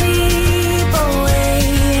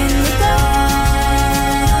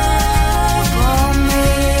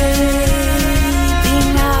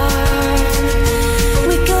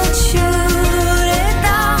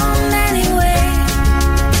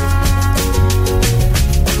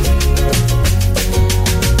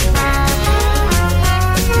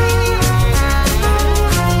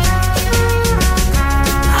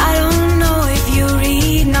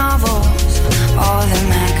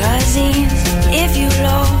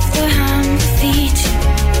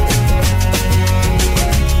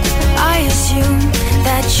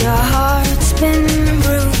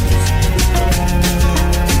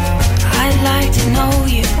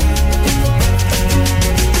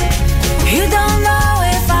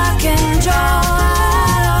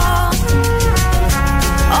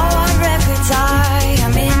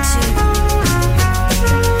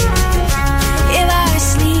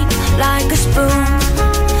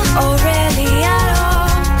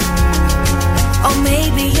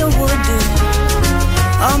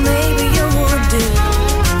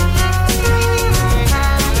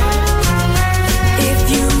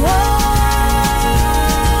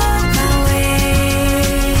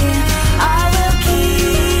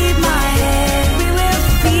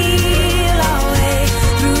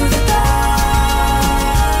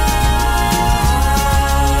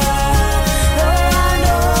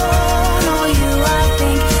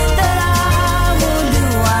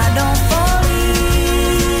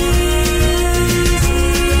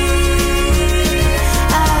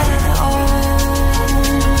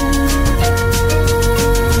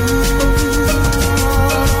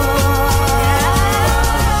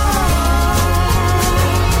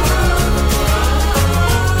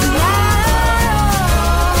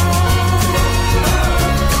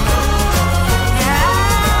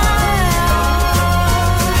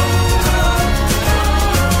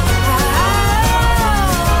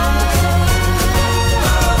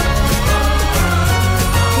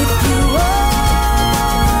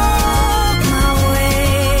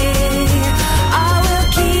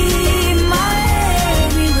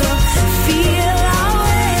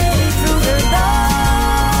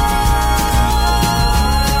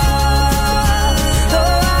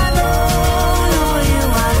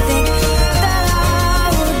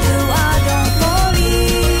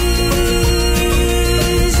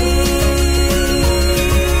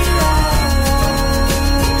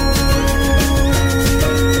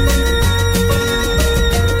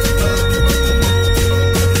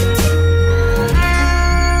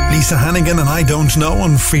Lisa Hannigan and I Don't Know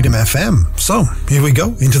on Freedom FM. So, here we go,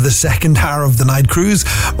 into the second hour of the Night Cruise.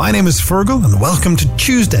 My name is Feargal and welcome to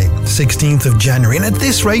Tuesday, 16th of January. And at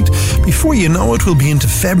this rate, before you know it, we'll be into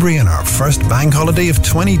February and our first bank holiday of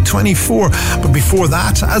 2024. But before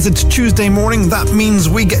that, as it's Tuesday morning, that means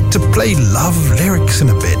we get to play love lyrics in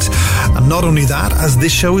a bit. And not only that, as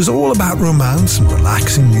this show is all about romance and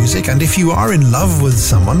relaxing music, and if you are in love with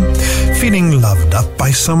someone, feeling loved up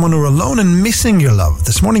by someone, or alone and missing your love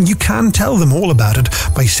this morning, you can tell them all about it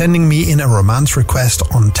by sending me in a romance request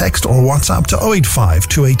on text or WhatsApp to 085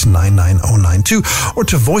 2899092 or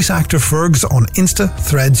to Voice Actor Fergs on Insta,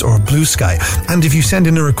 Threads or Blue Sky. And if you send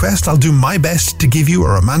in a request, I'll do my best to give you a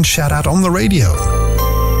romance shout out on the radio.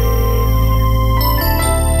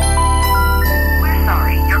 We're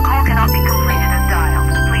sorry, your call cannot be completed as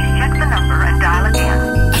dialed. Please check the number and dial again.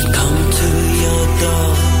 I'd come to your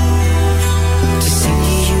door to see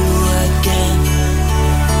you again,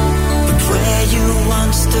 but where you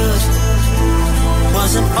once stood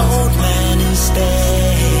was an old man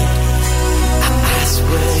instead. I asked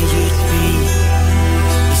where you'd be.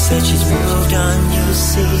 You said she's moved on, you'll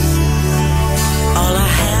see. All I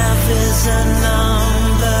have is a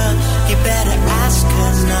number. You better ask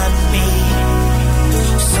her, not me.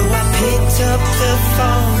 So I picked up the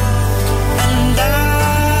phone and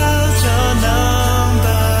dialed your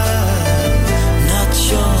number. Not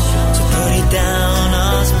sure to put it down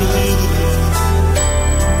or speak.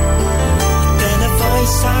 Then a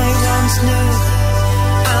voice I once knew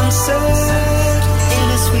answered in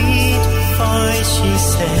a sweet voice. She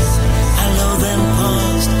said hello, then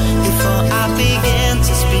paused before I began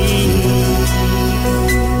to speak.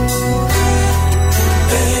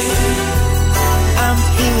 Babe, I'm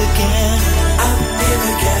here again. I'm here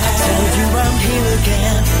again. I tell you I'm here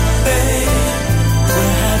again. Babe,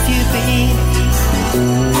 where have you been?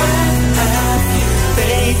 Where have you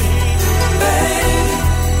been? Babe,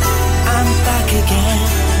 I'm back again.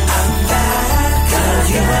 I'm back. Tell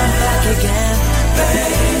you I'm back again.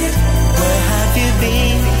 Babe, where have you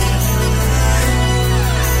been?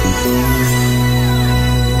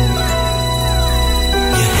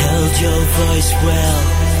 You held your voice well.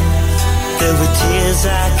 There were tears I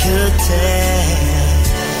could tell.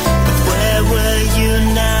 But where were you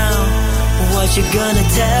now? What you gonna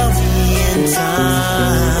tell me in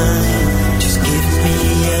time? Just give me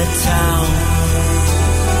a towel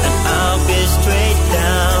and I'll be straight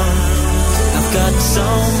down. I've got so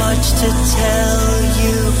much to tell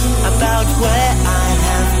you about where I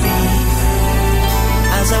have been.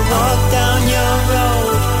 As I walk down your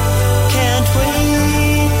road, can't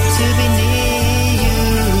wait to be near you.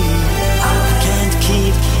 I can't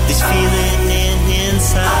keep this feeling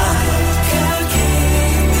inside.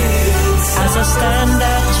 As I stand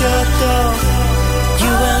at your door,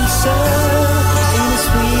 you answer in a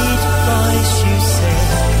sweet voice. You say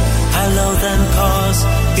hello, then pause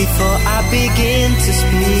before I begin to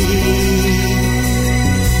speak.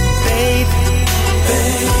 Babe,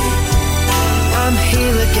 babe, I'm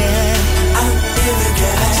here again. I'm here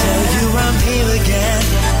again. I tell you I'm here again.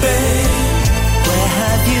 Babe, where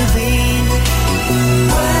have you been?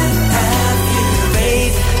 Where have you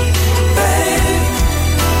been? Babe,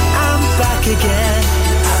 I'm back again.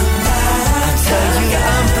 I'm back. I tell you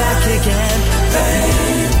I'm back again.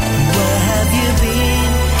 Babe, where have you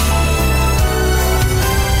been?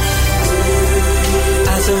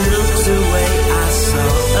 As I looked away, I saw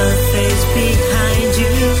a face behind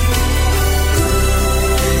you.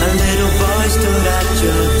 And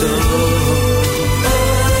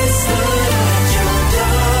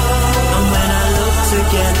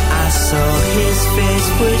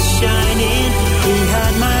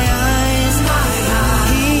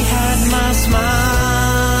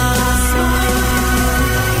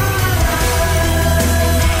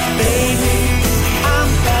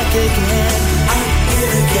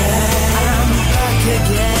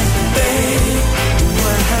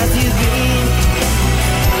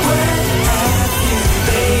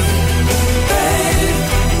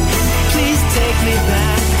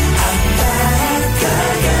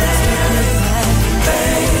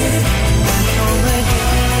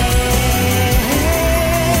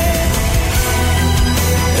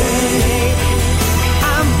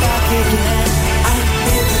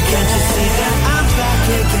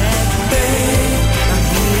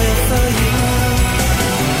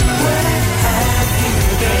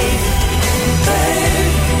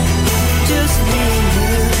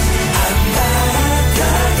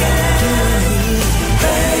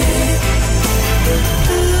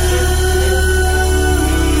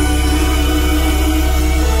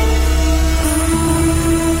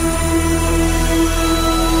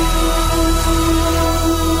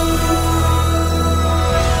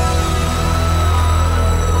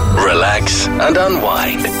and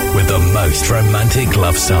unwind with the most romantic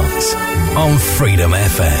love songs on Freedom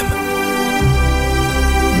FM.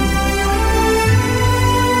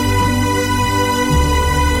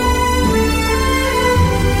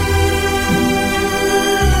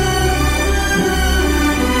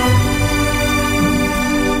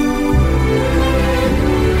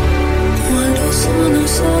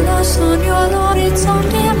 Solo sogno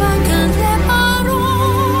all'orizzonte e mancano le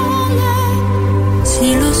parole.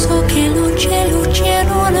 Sì, lo so che non c'è luce in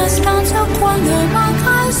una stanza quando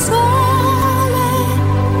manca il sole.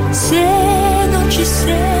 Se non ci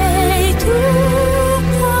sei tu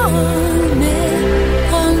con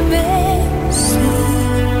me sì.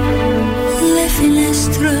 Le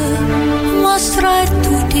finestre mostra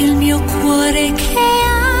tutto il mio cuore che è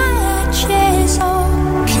acceso.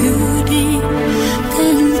 Chiudi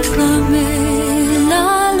dentro me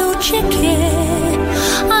la luce che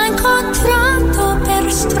ho incontrato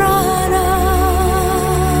per strada.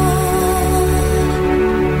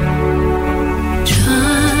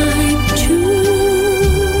 Time to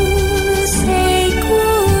say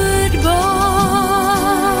goodbye.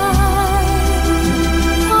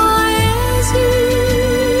 Paesi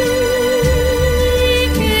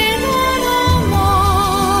che non ho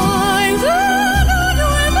mai veduto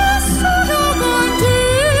e vissuto con te.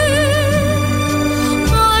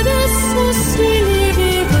 Adesso sì li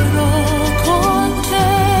vivrò con te.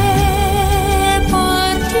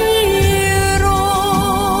 Partirò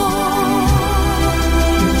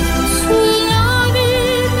su navi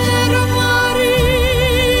per mari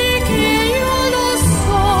che io lo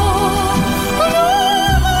so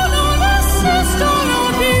non esistono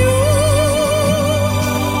più.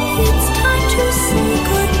 It's time to say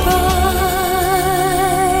goodbye.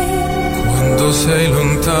 Quando sei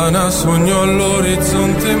lontana sogno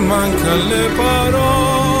all'orizzonte e manca le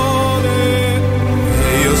parole. E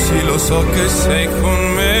io sì lo so che sei con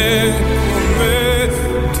me,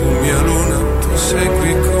 tu mia luna, tu sei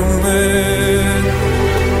qui con me.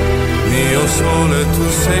 Mio sole, tu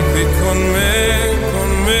sei qui con me, con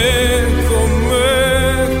me, con me,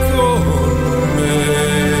 con me.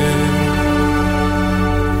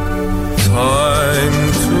 Time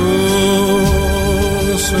to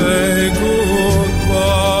say goodbye.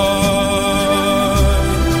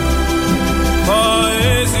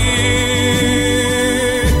 Paesi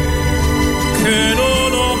che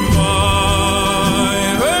non ho mai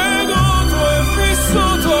veduto e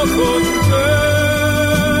vissuto con te.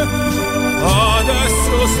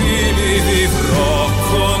 Adesso sì li vivrò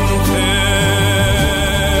con te.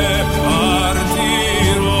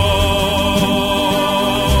 Partirò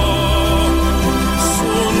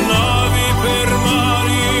su navi per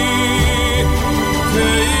mari che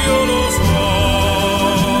io lo so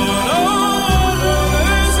non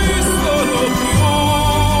esistono più.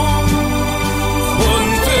 Con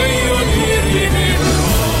te io li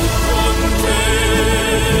rivivrò, con te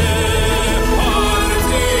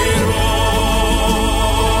partirò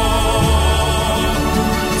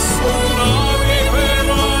su navi per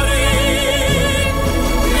mari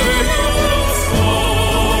che io lo so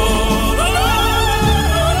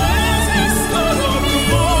non esistono più.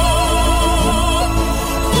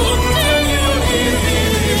 Con te io li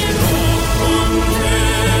rivivrò, con te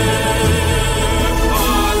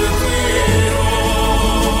partirò.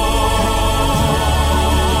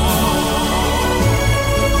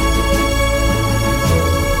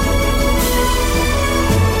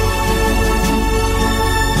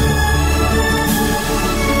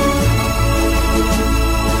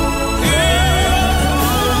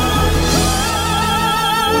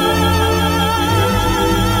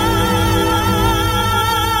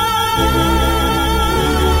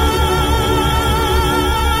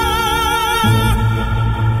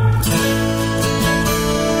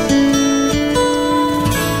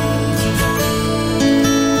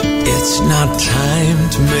 It's not time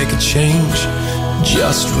to make a change.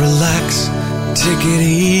 Just relax, take it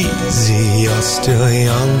easy. You're still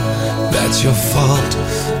young, that's your fault.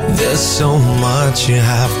 There's so much you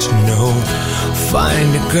have to know.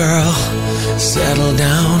 Find a girl, settle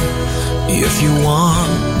down. If you want,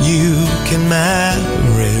 you can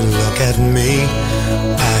marry. Look at me,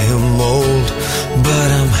 I am old,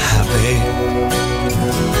 but I'm happy.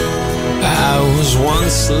 I was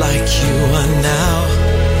once like you are now,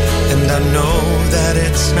 and I know that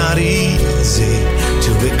it's not easy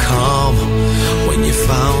to be calm when you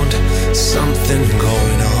found something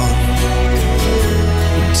going on.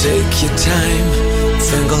 Take your time,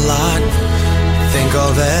 think a lot, think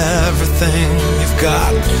of everything you've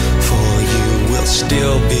got. For you will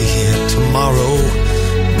still be here tomorrow,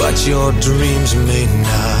 but your dreams may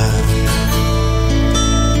not.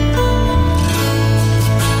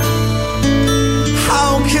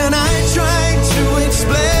 can I try to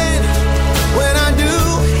explain? When I do,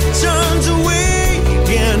 he turns away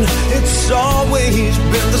again. It's always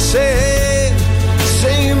been the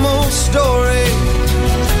same old story.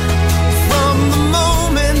 From the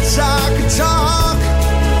moment I could talk,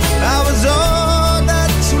 I was all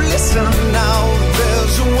that to listen. Now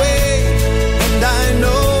there's a way, and I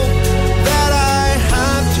know that I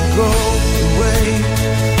have to go away.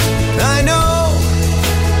 I know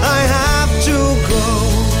I have to go.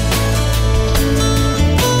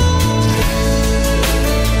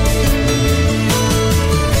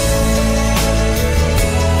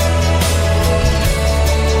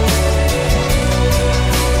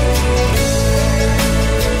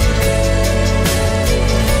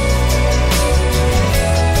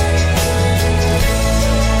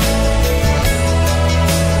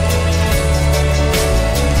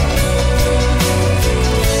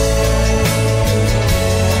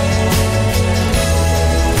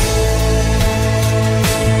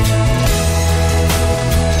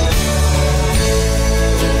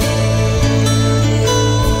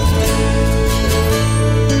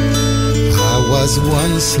 Was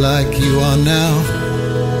once like you are now,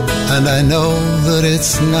 and I know that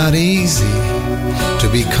it's not easy to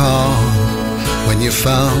be calm when you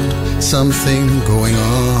found something going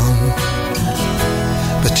on.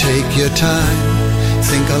 But take your time,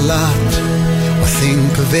 think a lot, or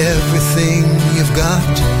think of everything you've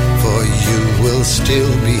got, for you will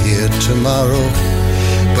still be here tomorrow,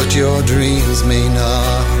 but your dreams may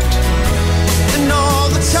not. And all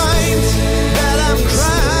the times that I've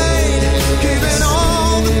cried, given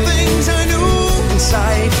all the things I knew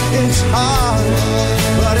inside, it's hard,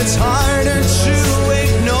 but it's harder to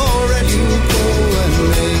ignore it. You go and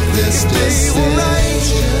make this decision. Right,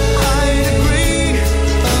 I'd agree,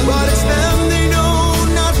 but it's them, they know,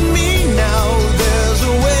 not me. Now there's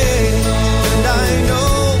a way, and I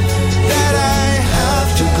know that I have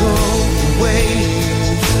to go away.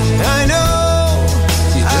 I know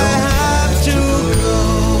I have to go.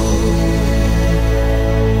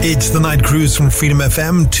 It's the Nightcruise from Freedom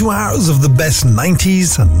FM, 2 hours of the best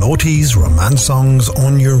 90s and noughties romance songs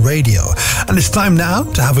on your radio. And it's time now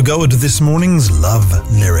to have a go at this morning's Love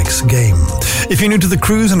Lyrics game. If you're new to the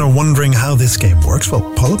cruise and are wondering how this game works, well,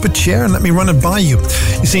 pull up a chair and let me run it by you.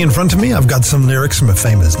 You see, in front of me, I've got some lyrics from a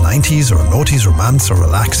famous 90s or noughties romance or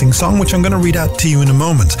relaxing song, which I'm going to read out to you in a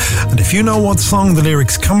moment. And if you know what song the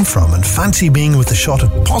lyrics come from and fancy being with a shot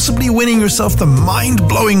at possibly winning yourself the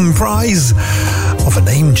mind-blowing prize of a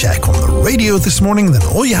name check on the radio this morning, then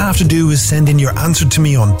all you have to do is send in your answer to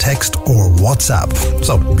me on text or WhatsApp.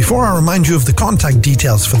 So before I remind you of the contact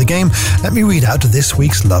details for the game, let me read out this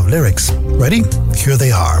week's love lyrics. Ready? Here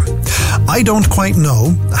they are. I don't quite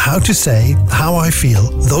know how to say how I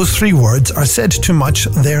feel. Those 3 words are said too much,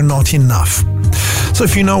 they're not enough. So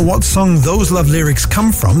if you know what song those love lyrics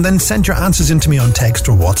come from, then send your answers in to me on text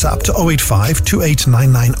or WhatsApp to 085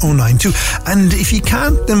 2899092. And if you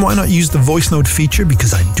can't, then why not use the voice note feature,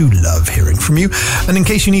 because I do love hearing from you. And in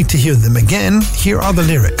case you need to hear them again, here are the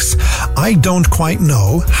lyrics. I don't quite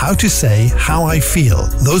know how to say how I feel.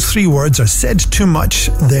 Those 3 words are said too much,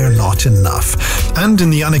 they're not enough. And in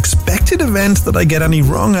the unexpected event that I get any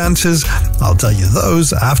wrong answers, I'll tell you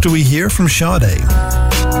those after we hear from Sade.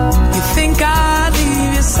 You think I'd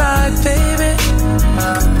leave your side, baby?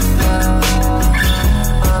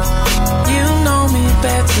 You know me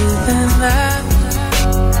better than that.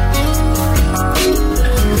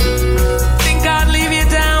 Think I'd leave you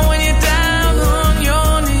down when you're down on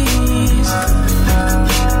your knees?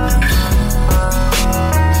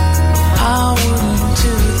 I wouldn't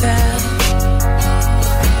do that.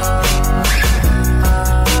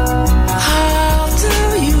 I'll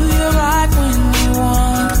tell you you're right when you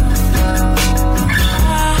want.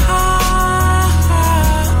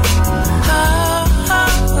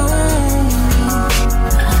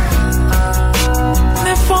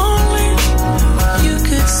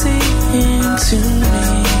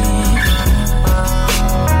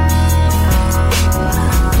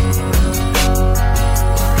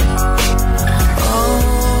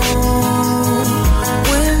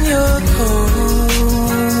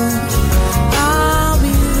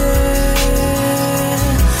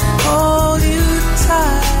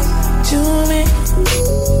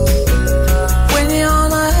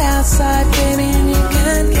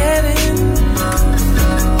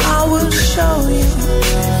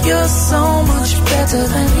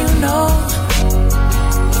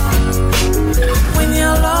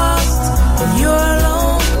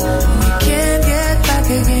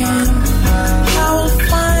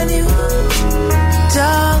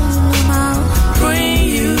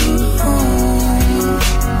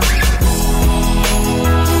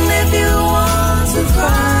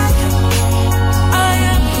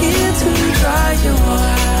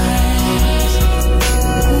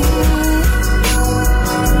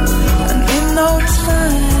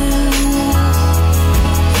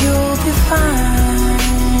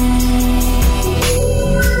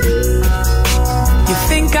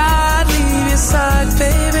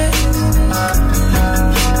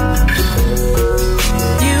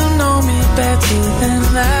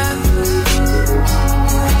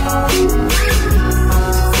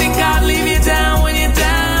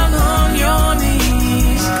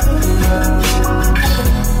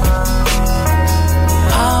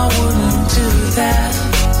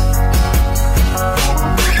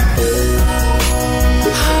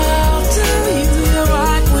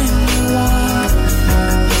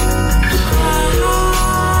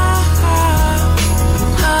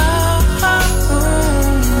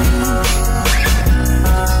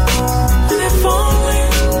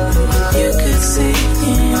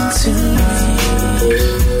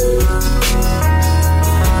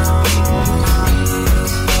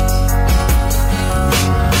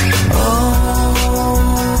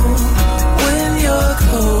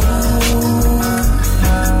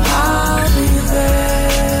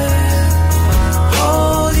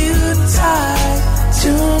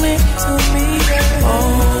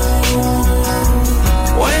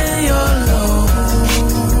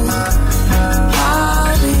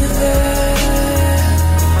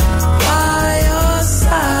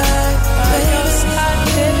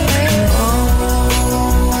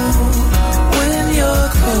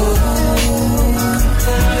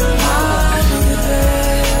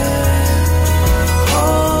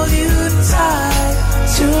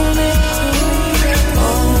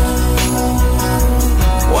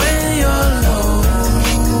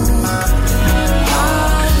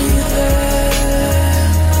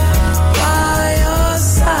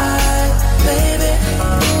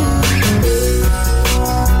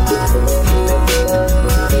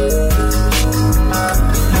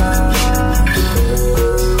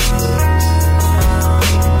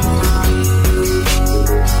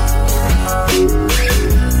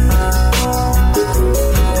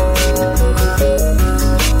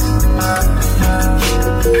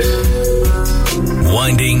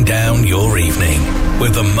 winding down your evening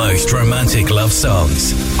with the most romantic love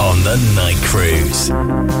songs on the Nightcruise.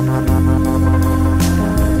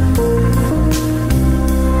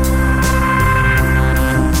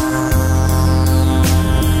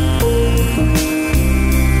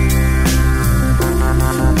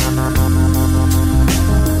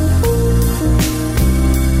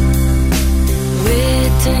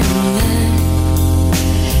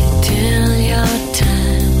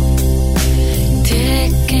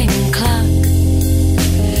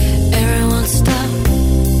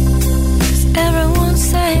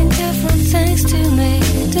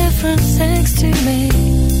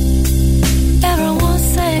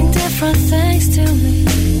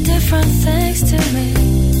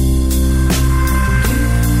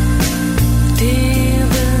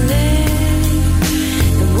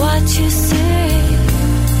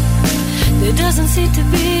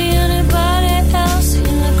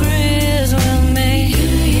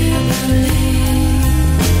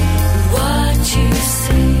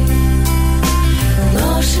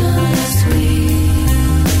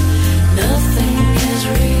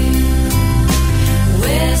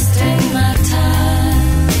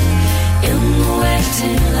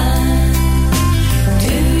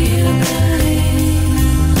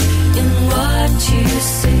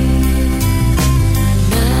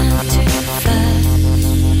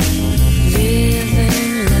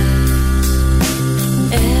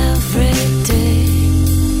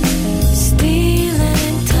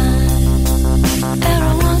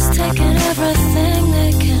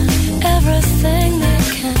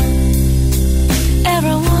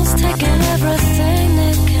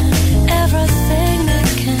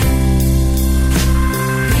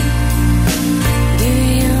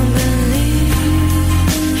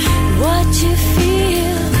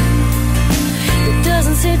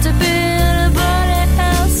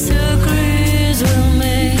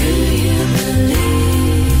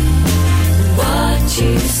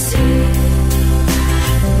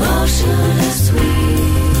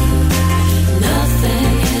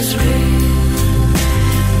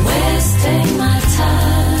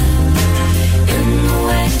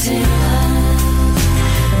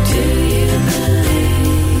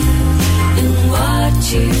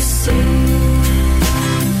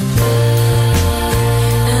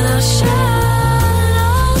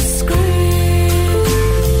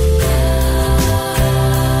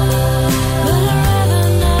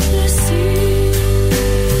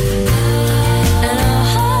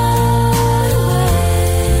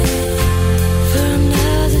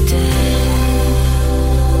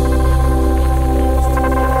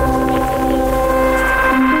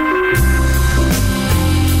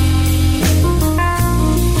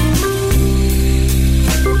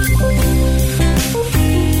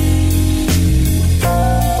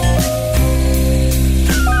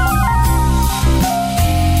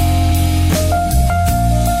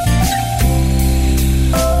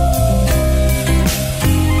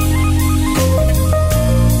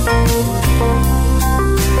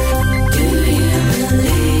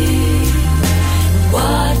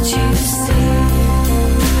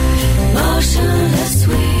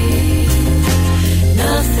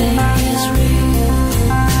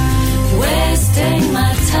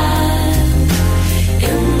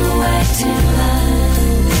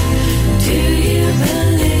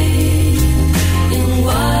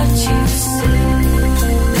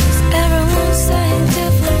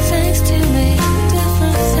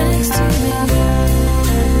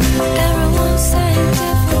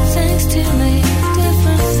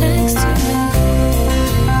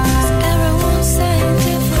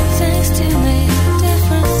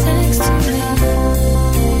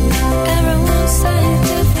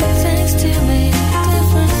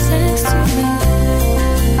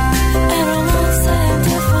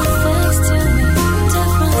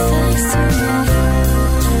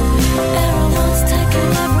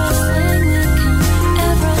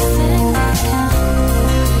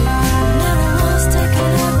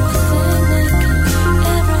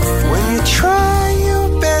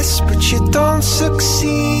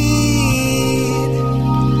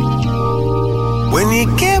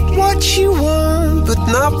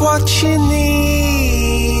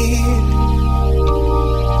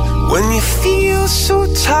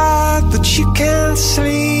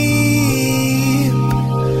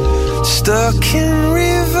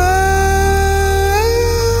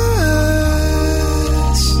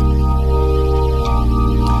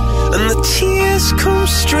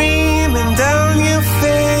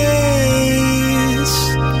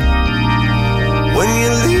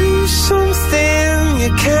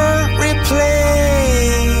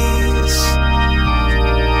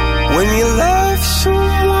 When you love with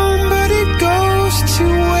someone, but it goes to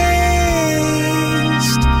waste.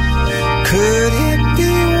 Could it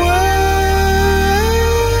be worse?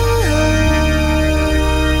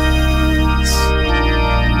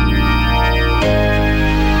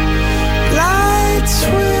 Lights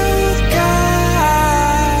will guide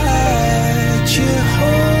you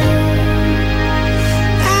home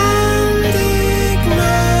and ignite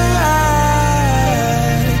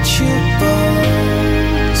your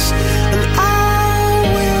bones, and I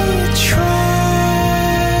will try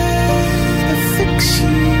to fix you.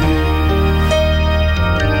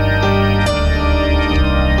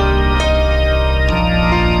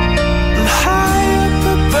 And high up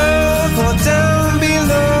above or down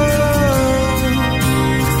below,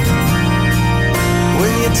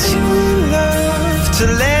 when you're too in love to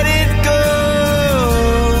let it go.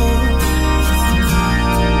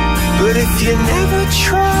 But if you never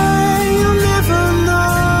try, you'll never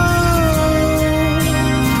know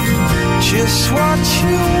just what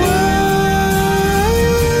you were.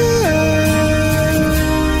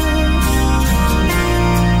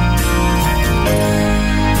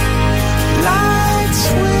 Lights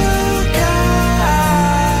will guide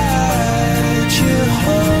you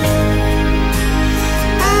home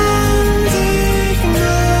and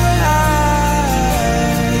ignite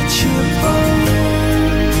your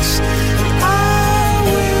bones, and I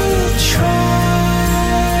will try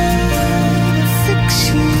to fix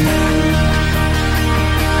you.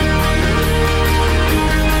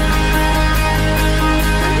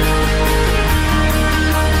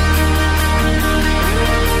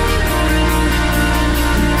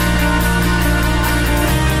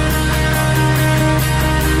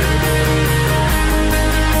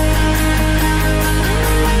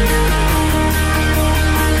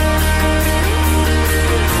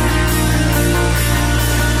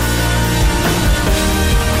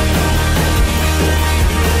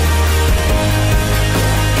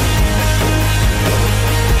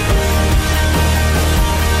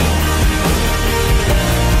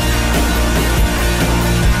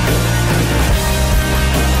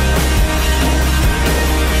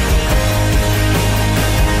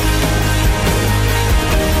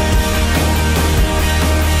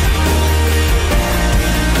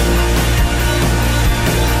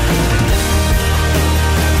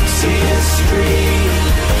 Tears stream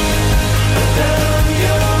down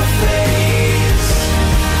your face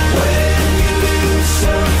when you lose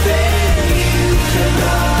something you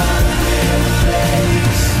cannot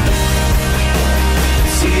replace.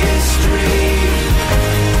 Tears stream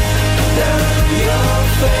down your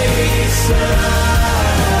face.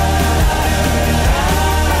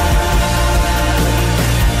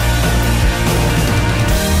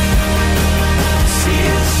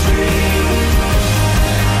 Tears stream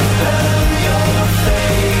down your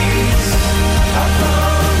face. I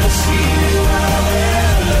promise you I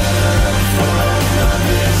will learn from your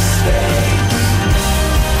mistakes.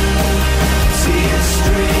 Tears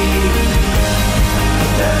stream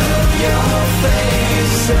down your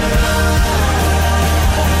face, and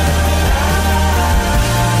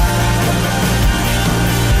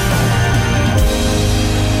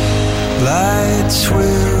lights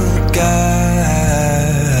will guide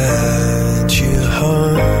you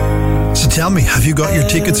home. So tell me, have you got your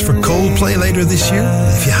tickets for Coldplay later this year?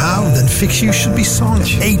 If you have, then Fix You should be song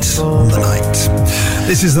 8 on the night.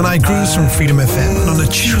 This is the Night Cruise from Freedom FM, and on a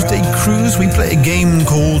Tuesday cruise we play a game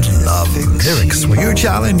called Love Lyrics, where your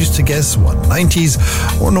challenge is to guess what 90s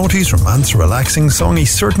or noughties romance or relaxing song a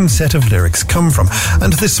certain set of lyrics come from.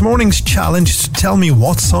 And this morning's challenge is to tell me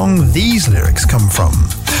what song these lyrics come from.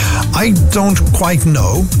 I don't quite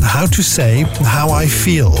know how to say how I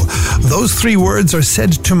feel. Those 3 words are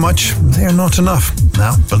said too much. They're not enough.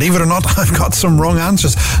 Now, believe it or not, I've got some wrong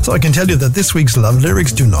answers. So I can tell you that this week's love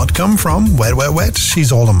lyrics do not come from Wet, Wet, Wet,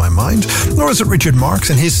 She's All on My Mind, nor is it Richard Marx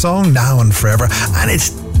and his song Now and Forever. And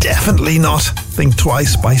it's definitely not Think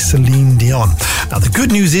Twice by Celine Dion. Now, the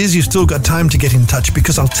good news is you've still got time to get in touch,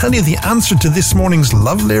 because I'll tell you the answer to this morning's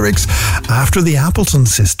love lyrics after the Appleton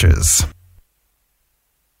Sisters.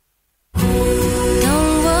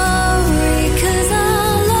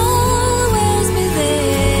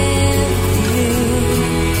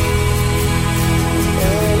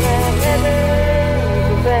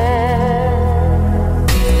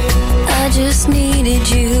 Just needed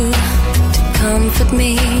you to comfort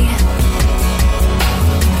me,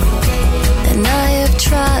 and I have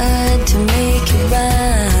tried to make it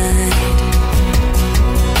right,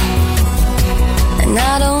 and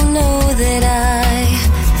I don't know that I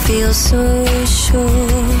feel so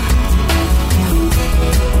sure,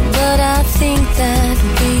 but I think that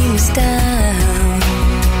we missed out.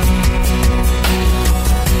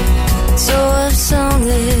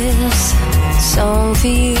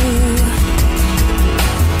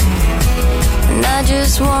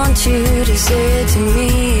 said to me,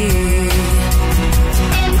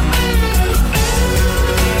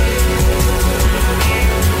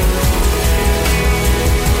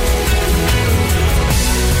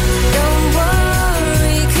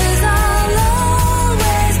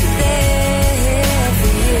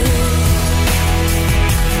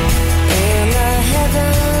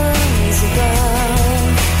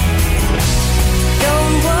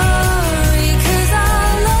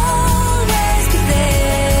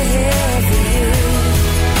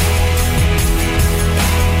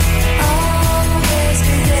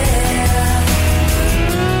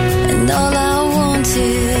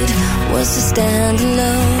 to stand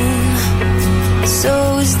alone.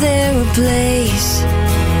 So is there a place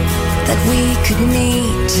that we could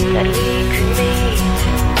meet?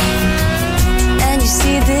 And you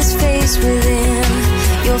see this face within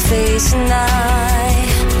your face, and I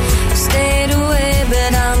stayed away,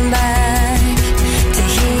 but I'm back to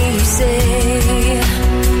hear you say,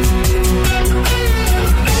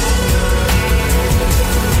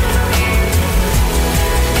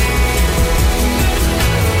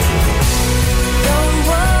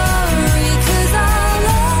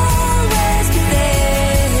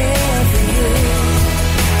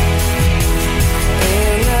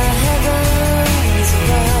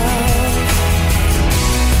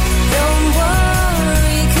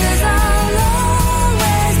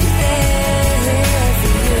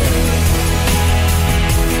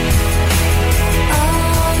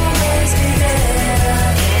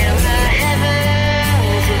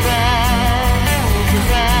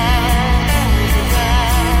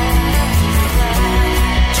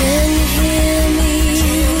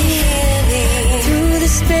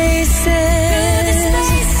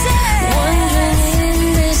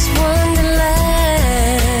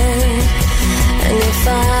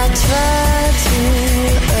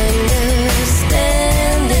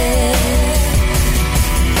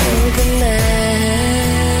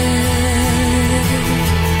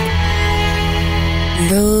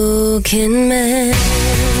 broken man.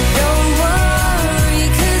 Don't worry,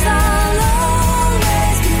 'cause I'll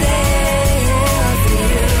always be there for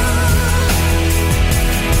you.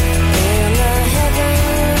 In the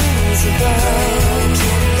heavens above.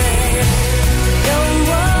 Don't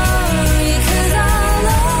worry, 'cause I'll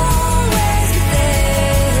always be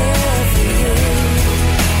there for you.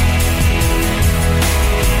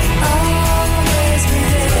 Always be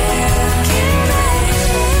there.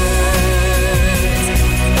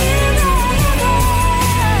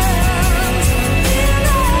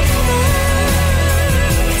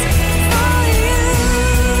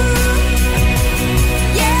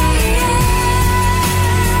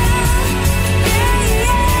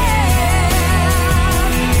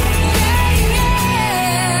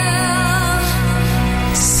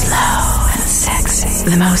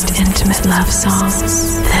 The most intimate love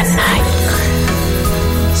songs, the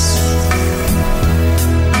Nightcruise.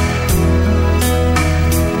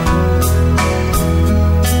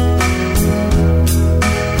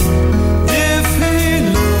 If he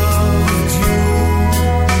loved you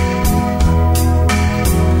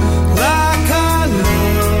like I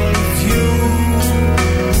love you,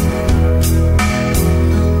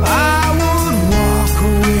 I would walk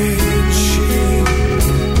away in shame.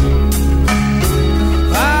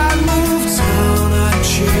 I'd move town, I'd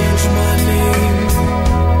change my name.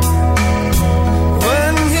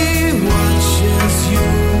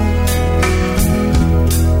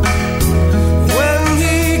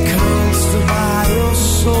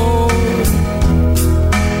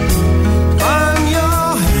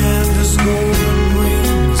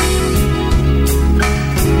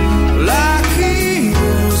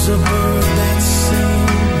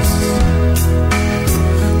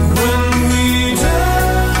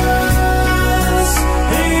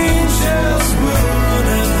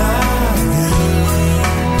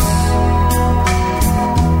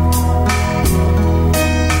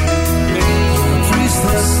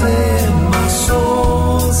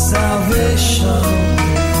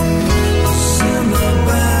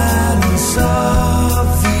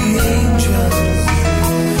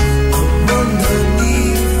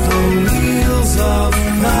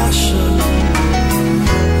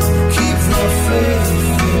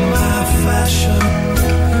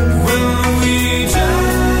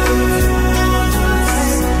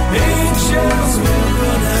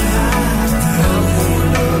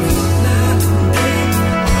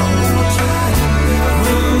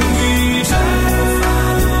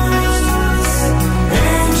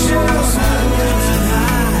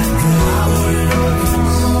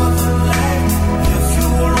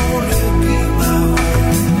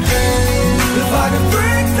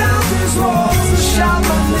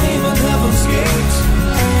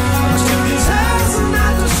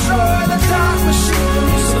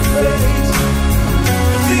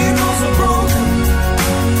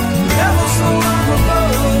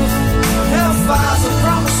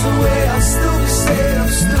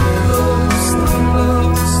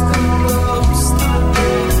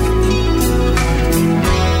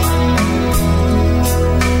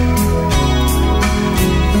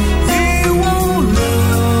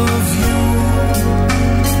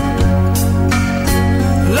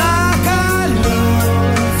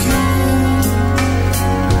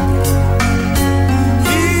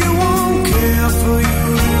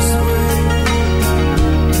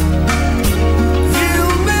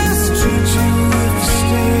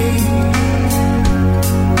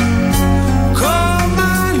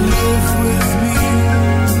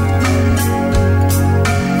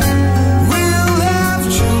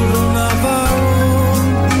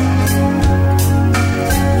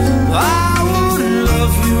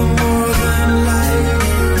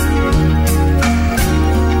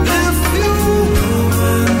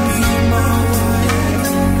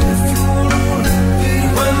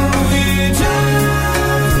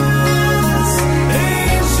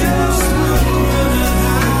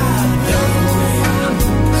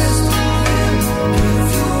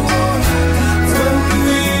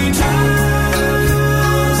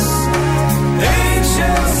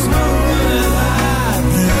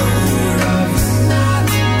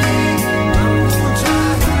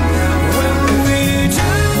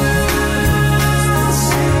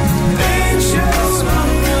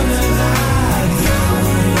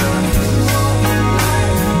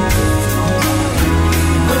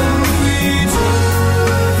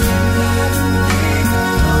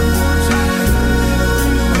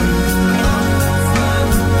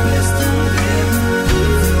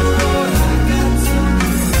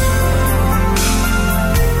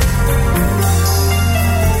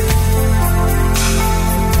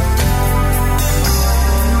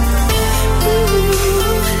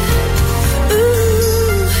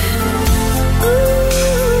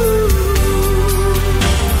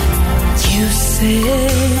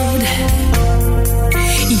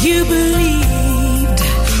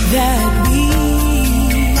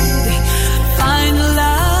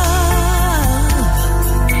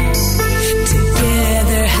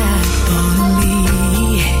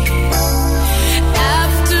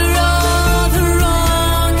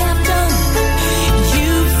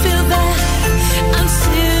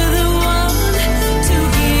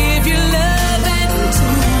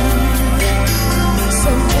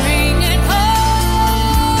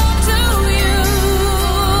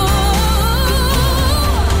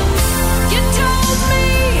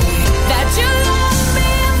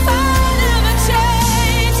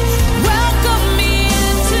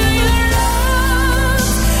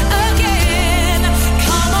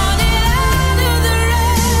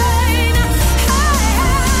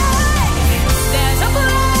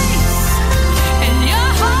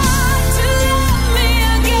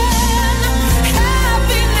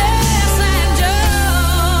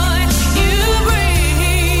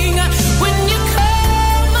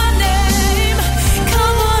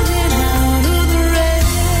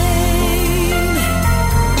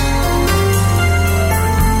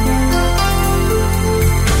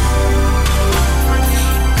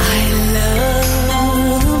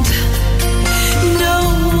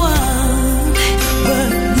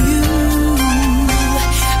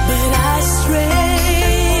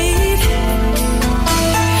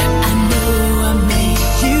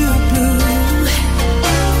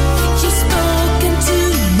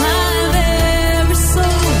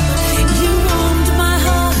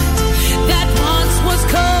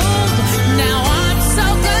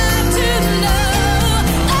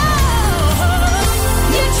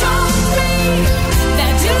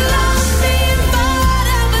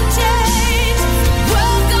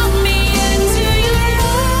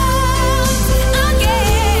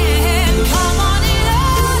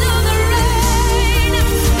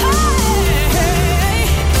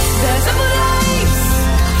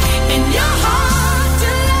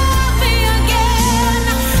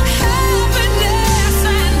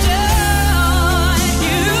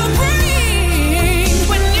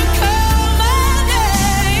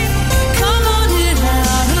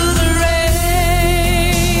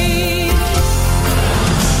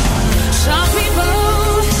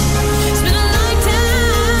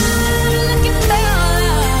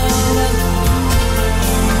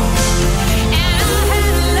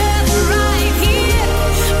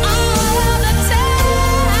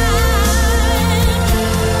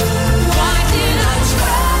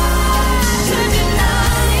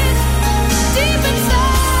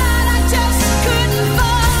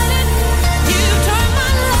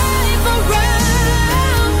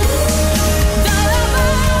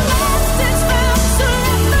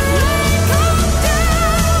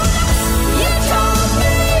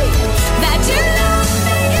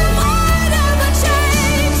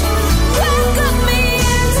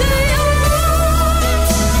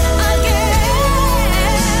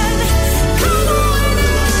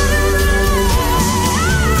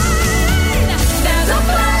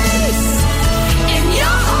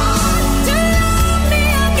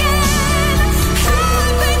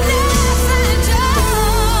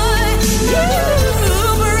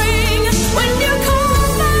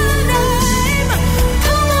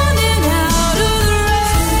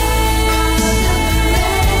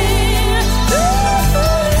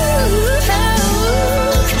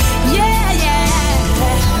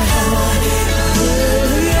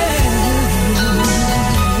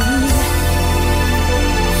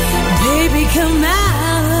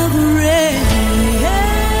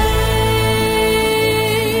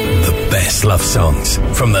 best love songs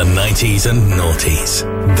from the 90s and noughties.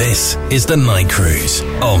 This is the Nightcruise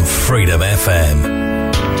on Freedom FM.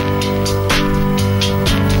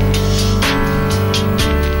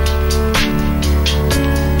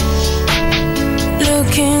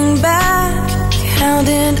 Looking back, how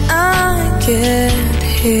did I get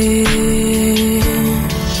here?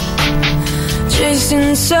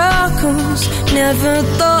 Chasing circles, never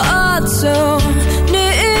thought so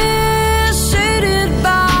near, shaded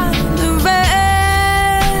by the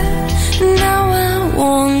red. Now I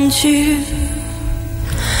want you.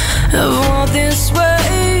 I've walked this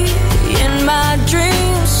way in my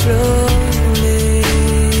dreams slowly.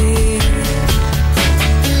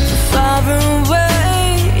 Far away,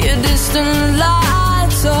 your distant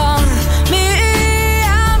lights on me.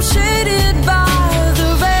 I'm shaded by the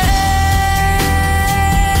red.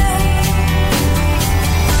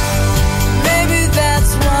 Maybe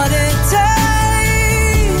that's what it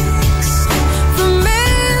takes for me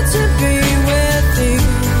to be with you.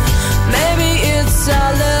 Maybe it's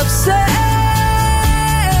all love say.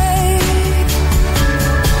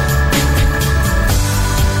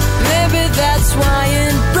 Maybe that's why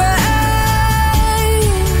it breaks.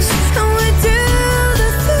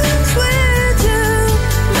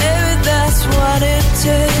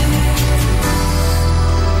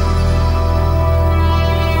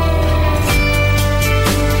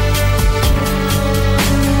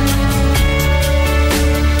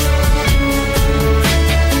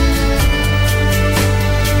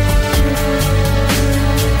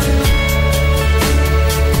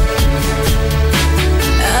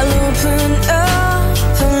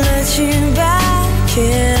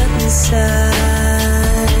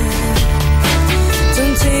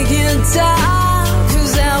 Don't take your time,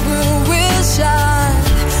 'cause I will wish I'd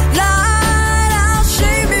lied. I'll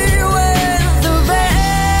shame you with the rain.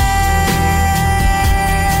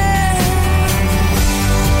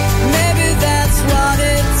 Maybe that's what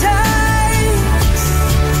it takes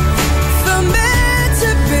for me to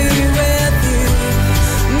be with you.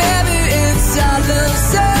 Maybe it's all the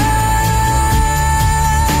same.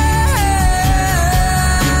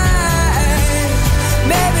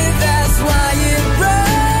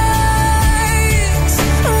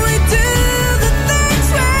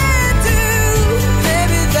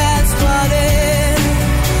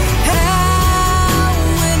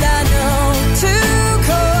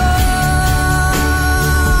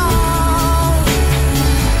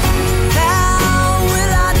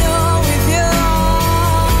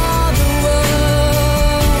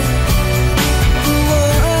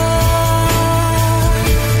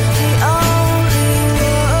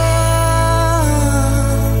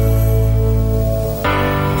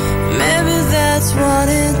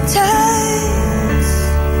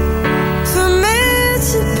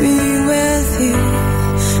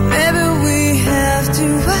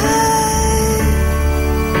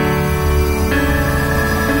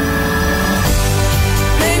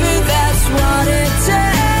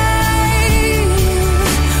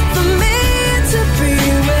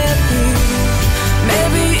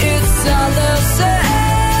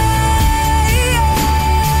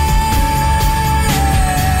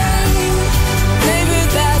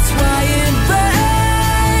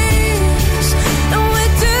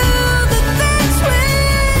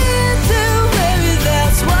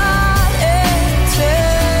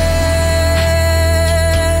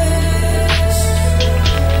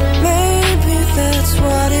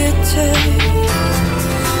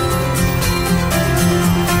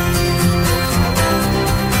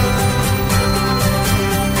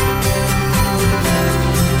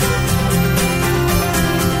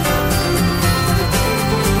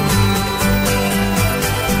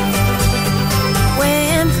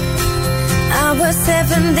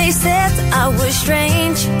 They said I was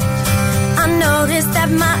strange. I noticed that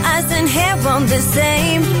my eyes and hair weren't the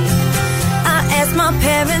same. I asked my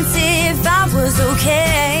parents if I was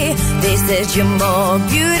okay. They said you're more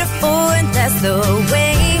beautiful and that's the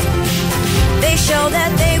way. They showed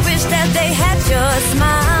that they wish that they had your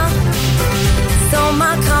smile. So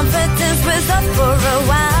my confidence was up for a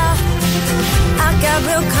while. I got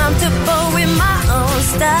real comfortable with my own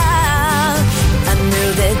style. I knew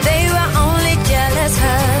that they were only jealous.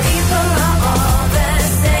 Her people are all the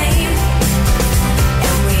same,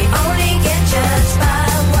 and we only get judged by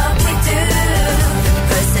what we do.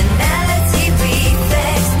 Personality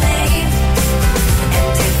reflects name,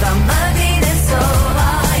 and if I'm ugly, then so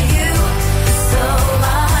are you. So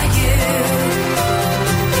are you.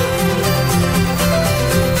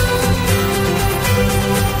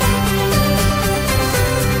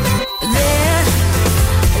 There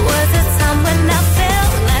was a time when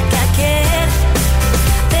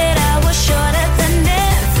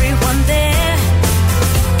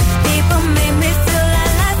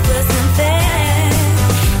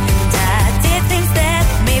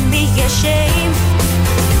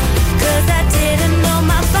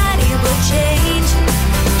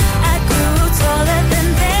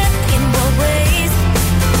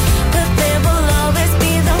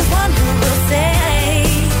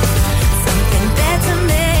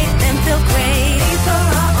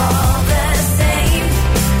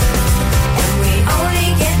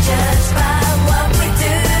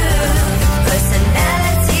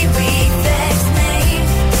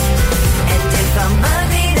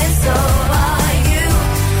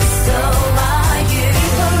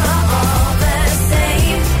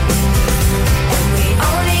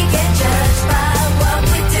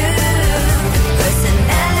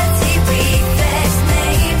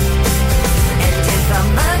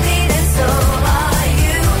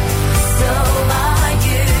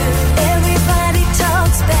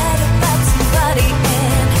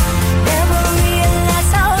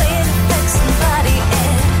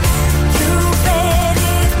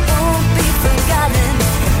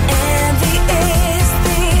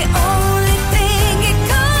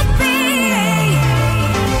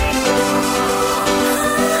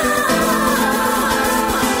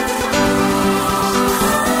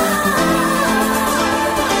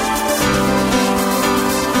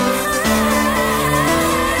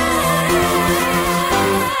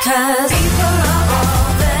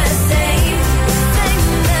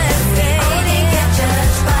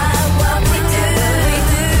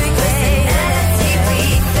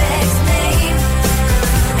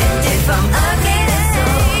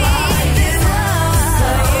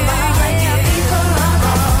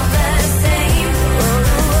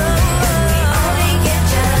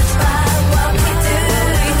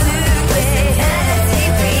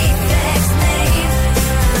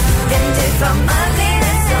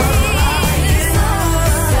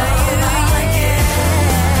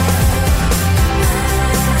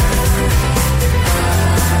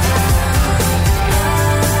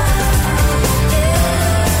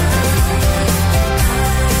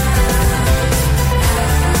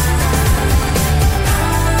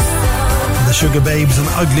Sugar Babes and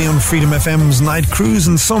Ugly on Freedom FM's Nightcruise,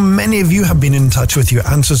 and so many of you have been in touch with your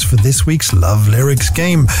answers for this week's Love Lyrics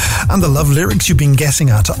game. And the love lyrics you've been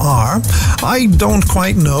guessing at are: I don't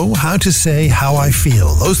quite know how to say how I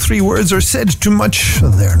feel. Those three words are said too much,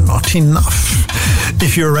 they're not enough.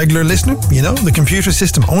 If you're a regular listener, you know the computer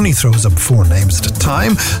system only throws up 4 names at a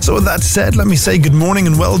time. So with that said, let me say good morning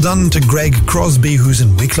and well done to Greg Crosby, who's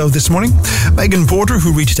in Wicklow this morning, Megan Porter,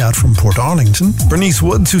 who reached out from Port Arlington, Bernice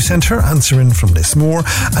Woods, who sent her answer in from Lismore,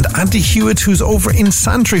 and Auntie Hewitt, who's over in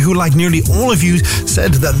Santry, who, like nearly all of you,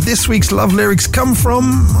 said that this week's love lyrics come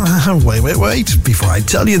from... Wait. Before I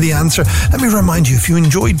tell you the answer, let me remind you, if you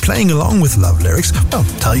enjoyed playing along with love lyrics, well,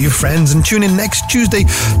 tell your friends and tune in next Tuesday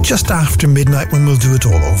just after midnight when we'll do it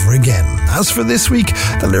all over again. As for this week,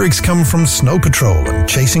 the lyrics come from Snow Patrol and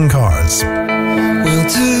Chasing Cars. We'll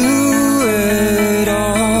do it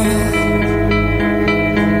all,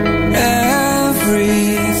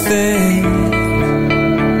 everything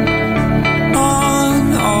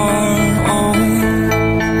on our own.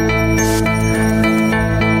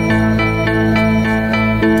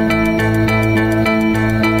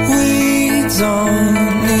 We don't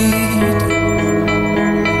need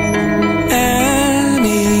anything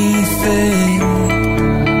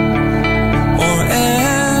or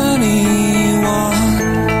anyone.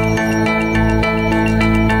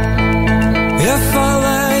 If I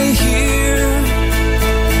lay here,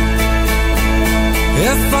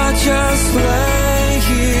 if I just lay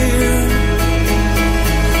here,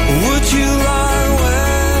 would you lie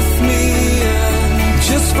with me and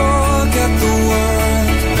just forget the world?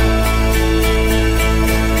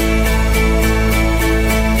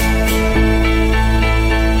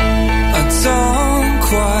 I don't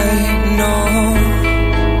quite know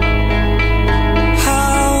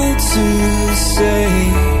how to say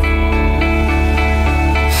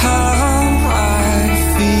how I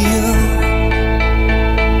feel.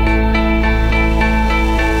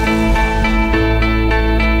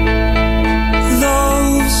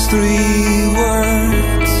 Those 3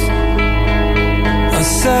 words are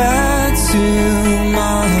said too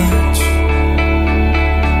much,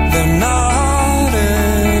 they're not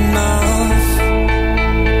enough.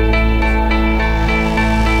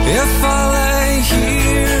 If I lay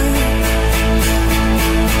here,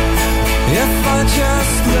 if I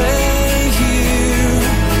just lay here,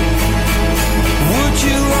 would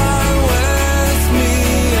you lie with me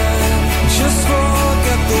and just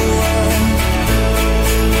forget the world?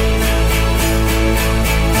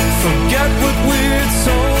 Forget what we're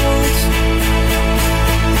told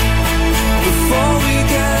before we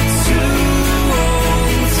get too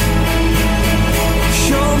old.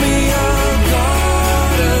 Show me a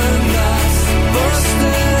garden that's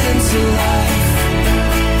bursting into life.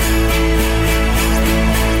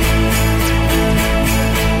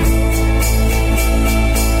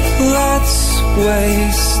 Let's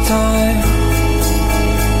waste time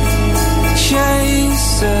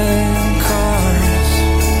chasing cars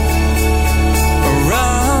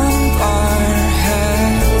around our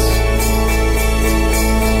heads.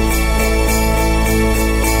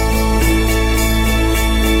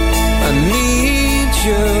 I need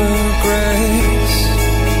your grace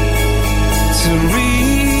to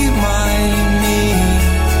remind me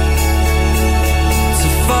to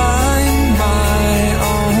find my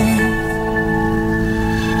own.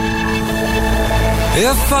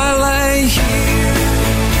 If I lay here,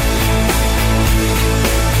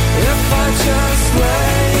 if I just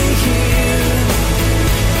lay here,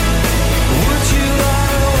 would you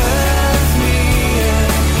lie with me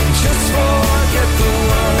and just forget the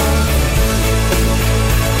world?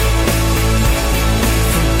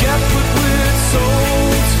 Forget what we're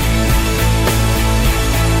told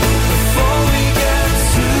before we get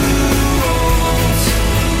too old.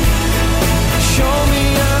 Show me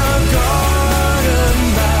a garden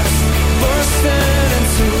that's bursting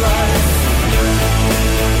into life.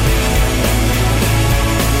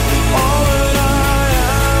 All that I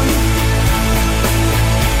am,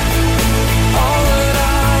 all that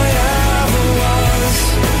I ever was,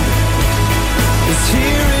 is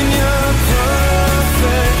here in your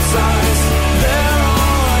perfect eyes. They're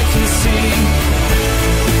all I can see.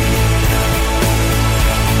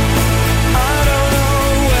 I don't know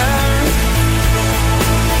where,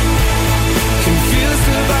 confused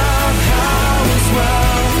about how as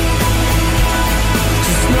well.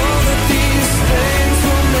 Just know that these things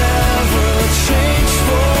will never change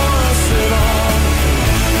for us at all.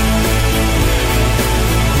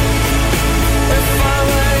 If I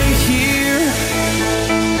lay here,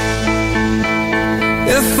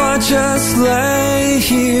 if I just lay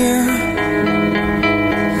here,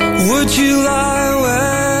 would you lie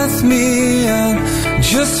with me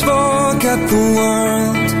Just forget the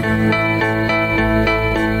world.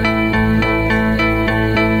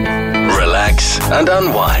 Relax and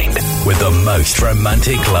unwind with the most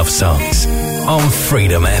romantic love songs on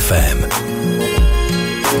Freedom FM.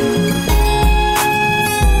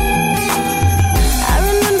 I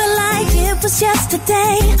remember like it was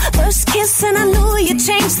yesterday. First kiss and I knew you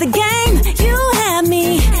changed the game. You had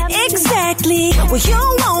me exactly where you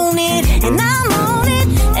wanted, and I'm on it.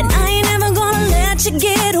 And I ain't never gonna let you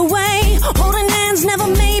get away. Holding hands never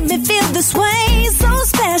made me feel this way. So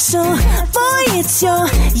special, boy, it's your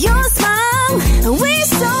smile, and we're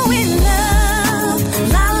so in love.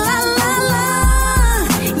 La la la la,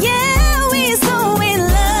 yeah, we're so in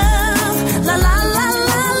love. La la la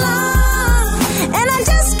la la, and I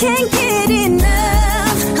just can't get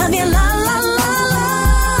enough of your la la la la.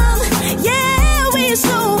 Yeah, we're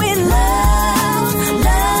so in love,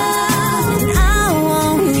 love, and I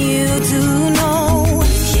want you to know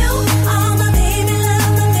you are my baby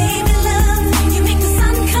love, my baby love. You make the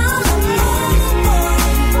sun come up, boy.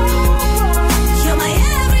 You're my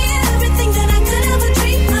everything that I could ever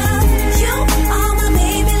dream of. You are my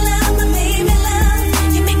baby love, my baby love.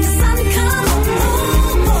 You make the sun come up,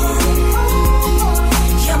 boy.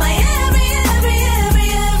 You're my everything.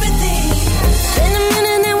 Been a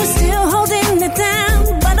minute and we're still holding it down.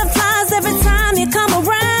 Butterflies every time you come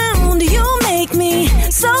around. You make me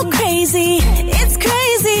so crazy, it's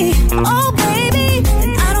crazy. Oh baby,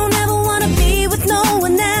 and I don't ever wanna be with no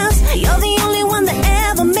one else. You're the only one that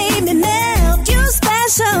ever made me melt. You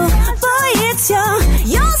special, boy, it's your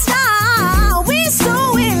style. We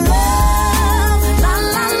so in love, la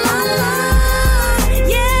la la la.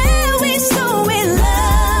 Yeah, we so in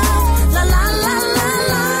love, la la la la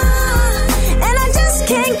la. And I just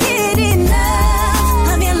can't get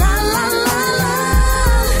enough of your la la la la.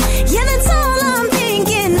 Yeah, that's all I'm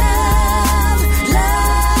thinking of,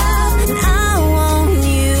 love. And I want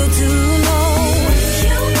you to know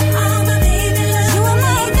you are my baby love. You are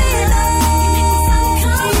my baby love. You make the sun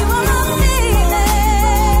come. You are my baby.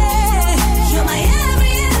 You're my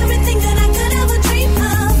everything that I could ever dream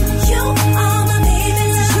of. You are my baby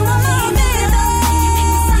love. You are my baby love. You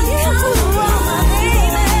make the sun come. You are my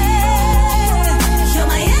baby. You're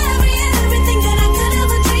my everything that I could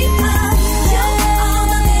ever dream of. You are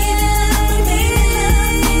my baby love, my baby love.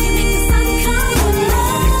 You make the sun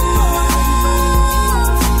come.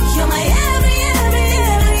 You're my everything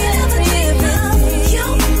that I could ever dream of. You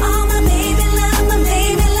are my baby love, my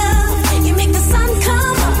baby love. You make the sun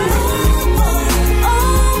come up,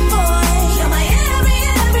 oh boy. You're my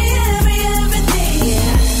everything,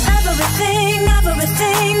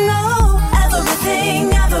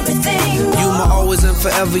 everything, You my always and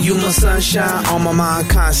forever, you my sunshine, on my mind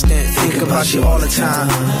constant, think about you all the time.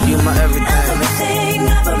 You my everything.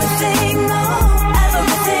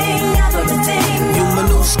 You my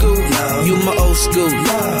new school, you my old school,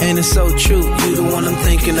 and it's so true, you the one I'm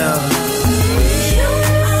thinking of.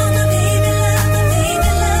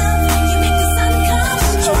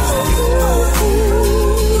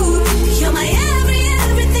 You're my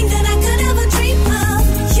everything that I could ever dream of.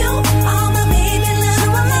 You are my baby love. You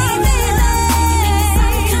are my baby love.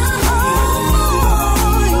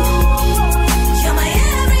 You're my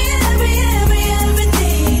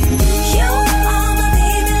everything. You are my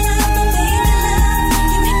baby love, my baby love.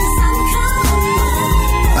 You make the sun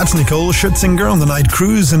come. That's Nicole Scherzinger on the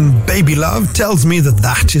Nightcruise, and Baby Love tells me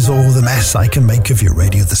that is all the mess I can make of your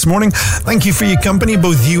radio this morning. Thank you for your company,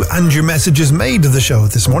 both you and your messages made to the show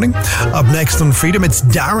this morning. Up next on Freedom, it's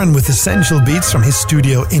Darren with Essential Beats from his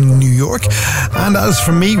studio in New York. And as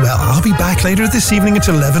for me, well, I'll be back later this evening at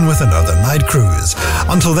 11 with another Nightcruise.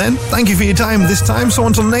 Until then, thank you for your time this time. So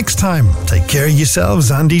until next time, take care of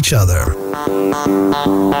yourselves and each other.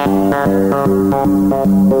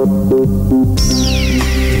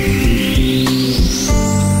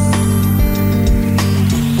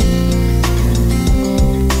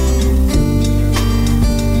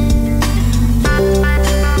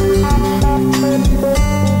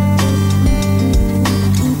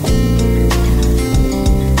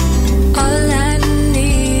 All I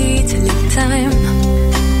need to live time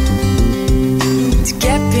to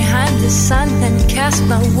get behind the sun and cast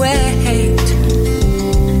my weight.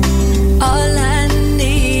 All I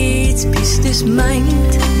need is peace this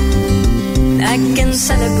mind. I can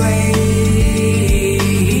celebrate.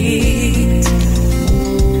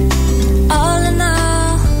 All in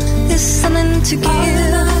all, there's something to give. All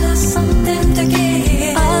in all, there's something to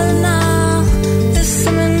give. All in all, there's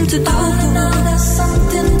something to do. All in all, there's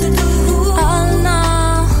something to do. All in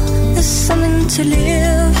all, there's something to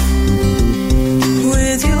live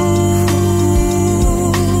with you.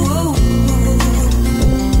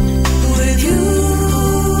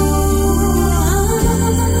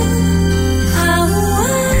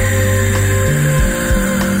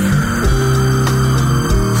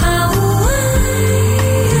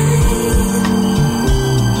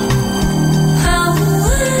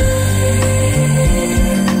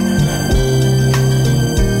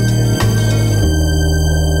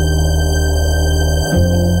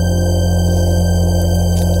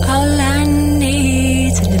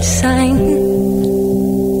 sign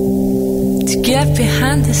to get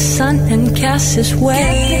behind the sun and cast his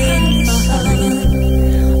way.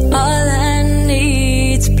 All I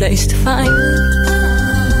need's a place to find,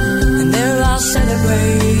 and there I'll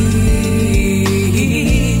celebrate.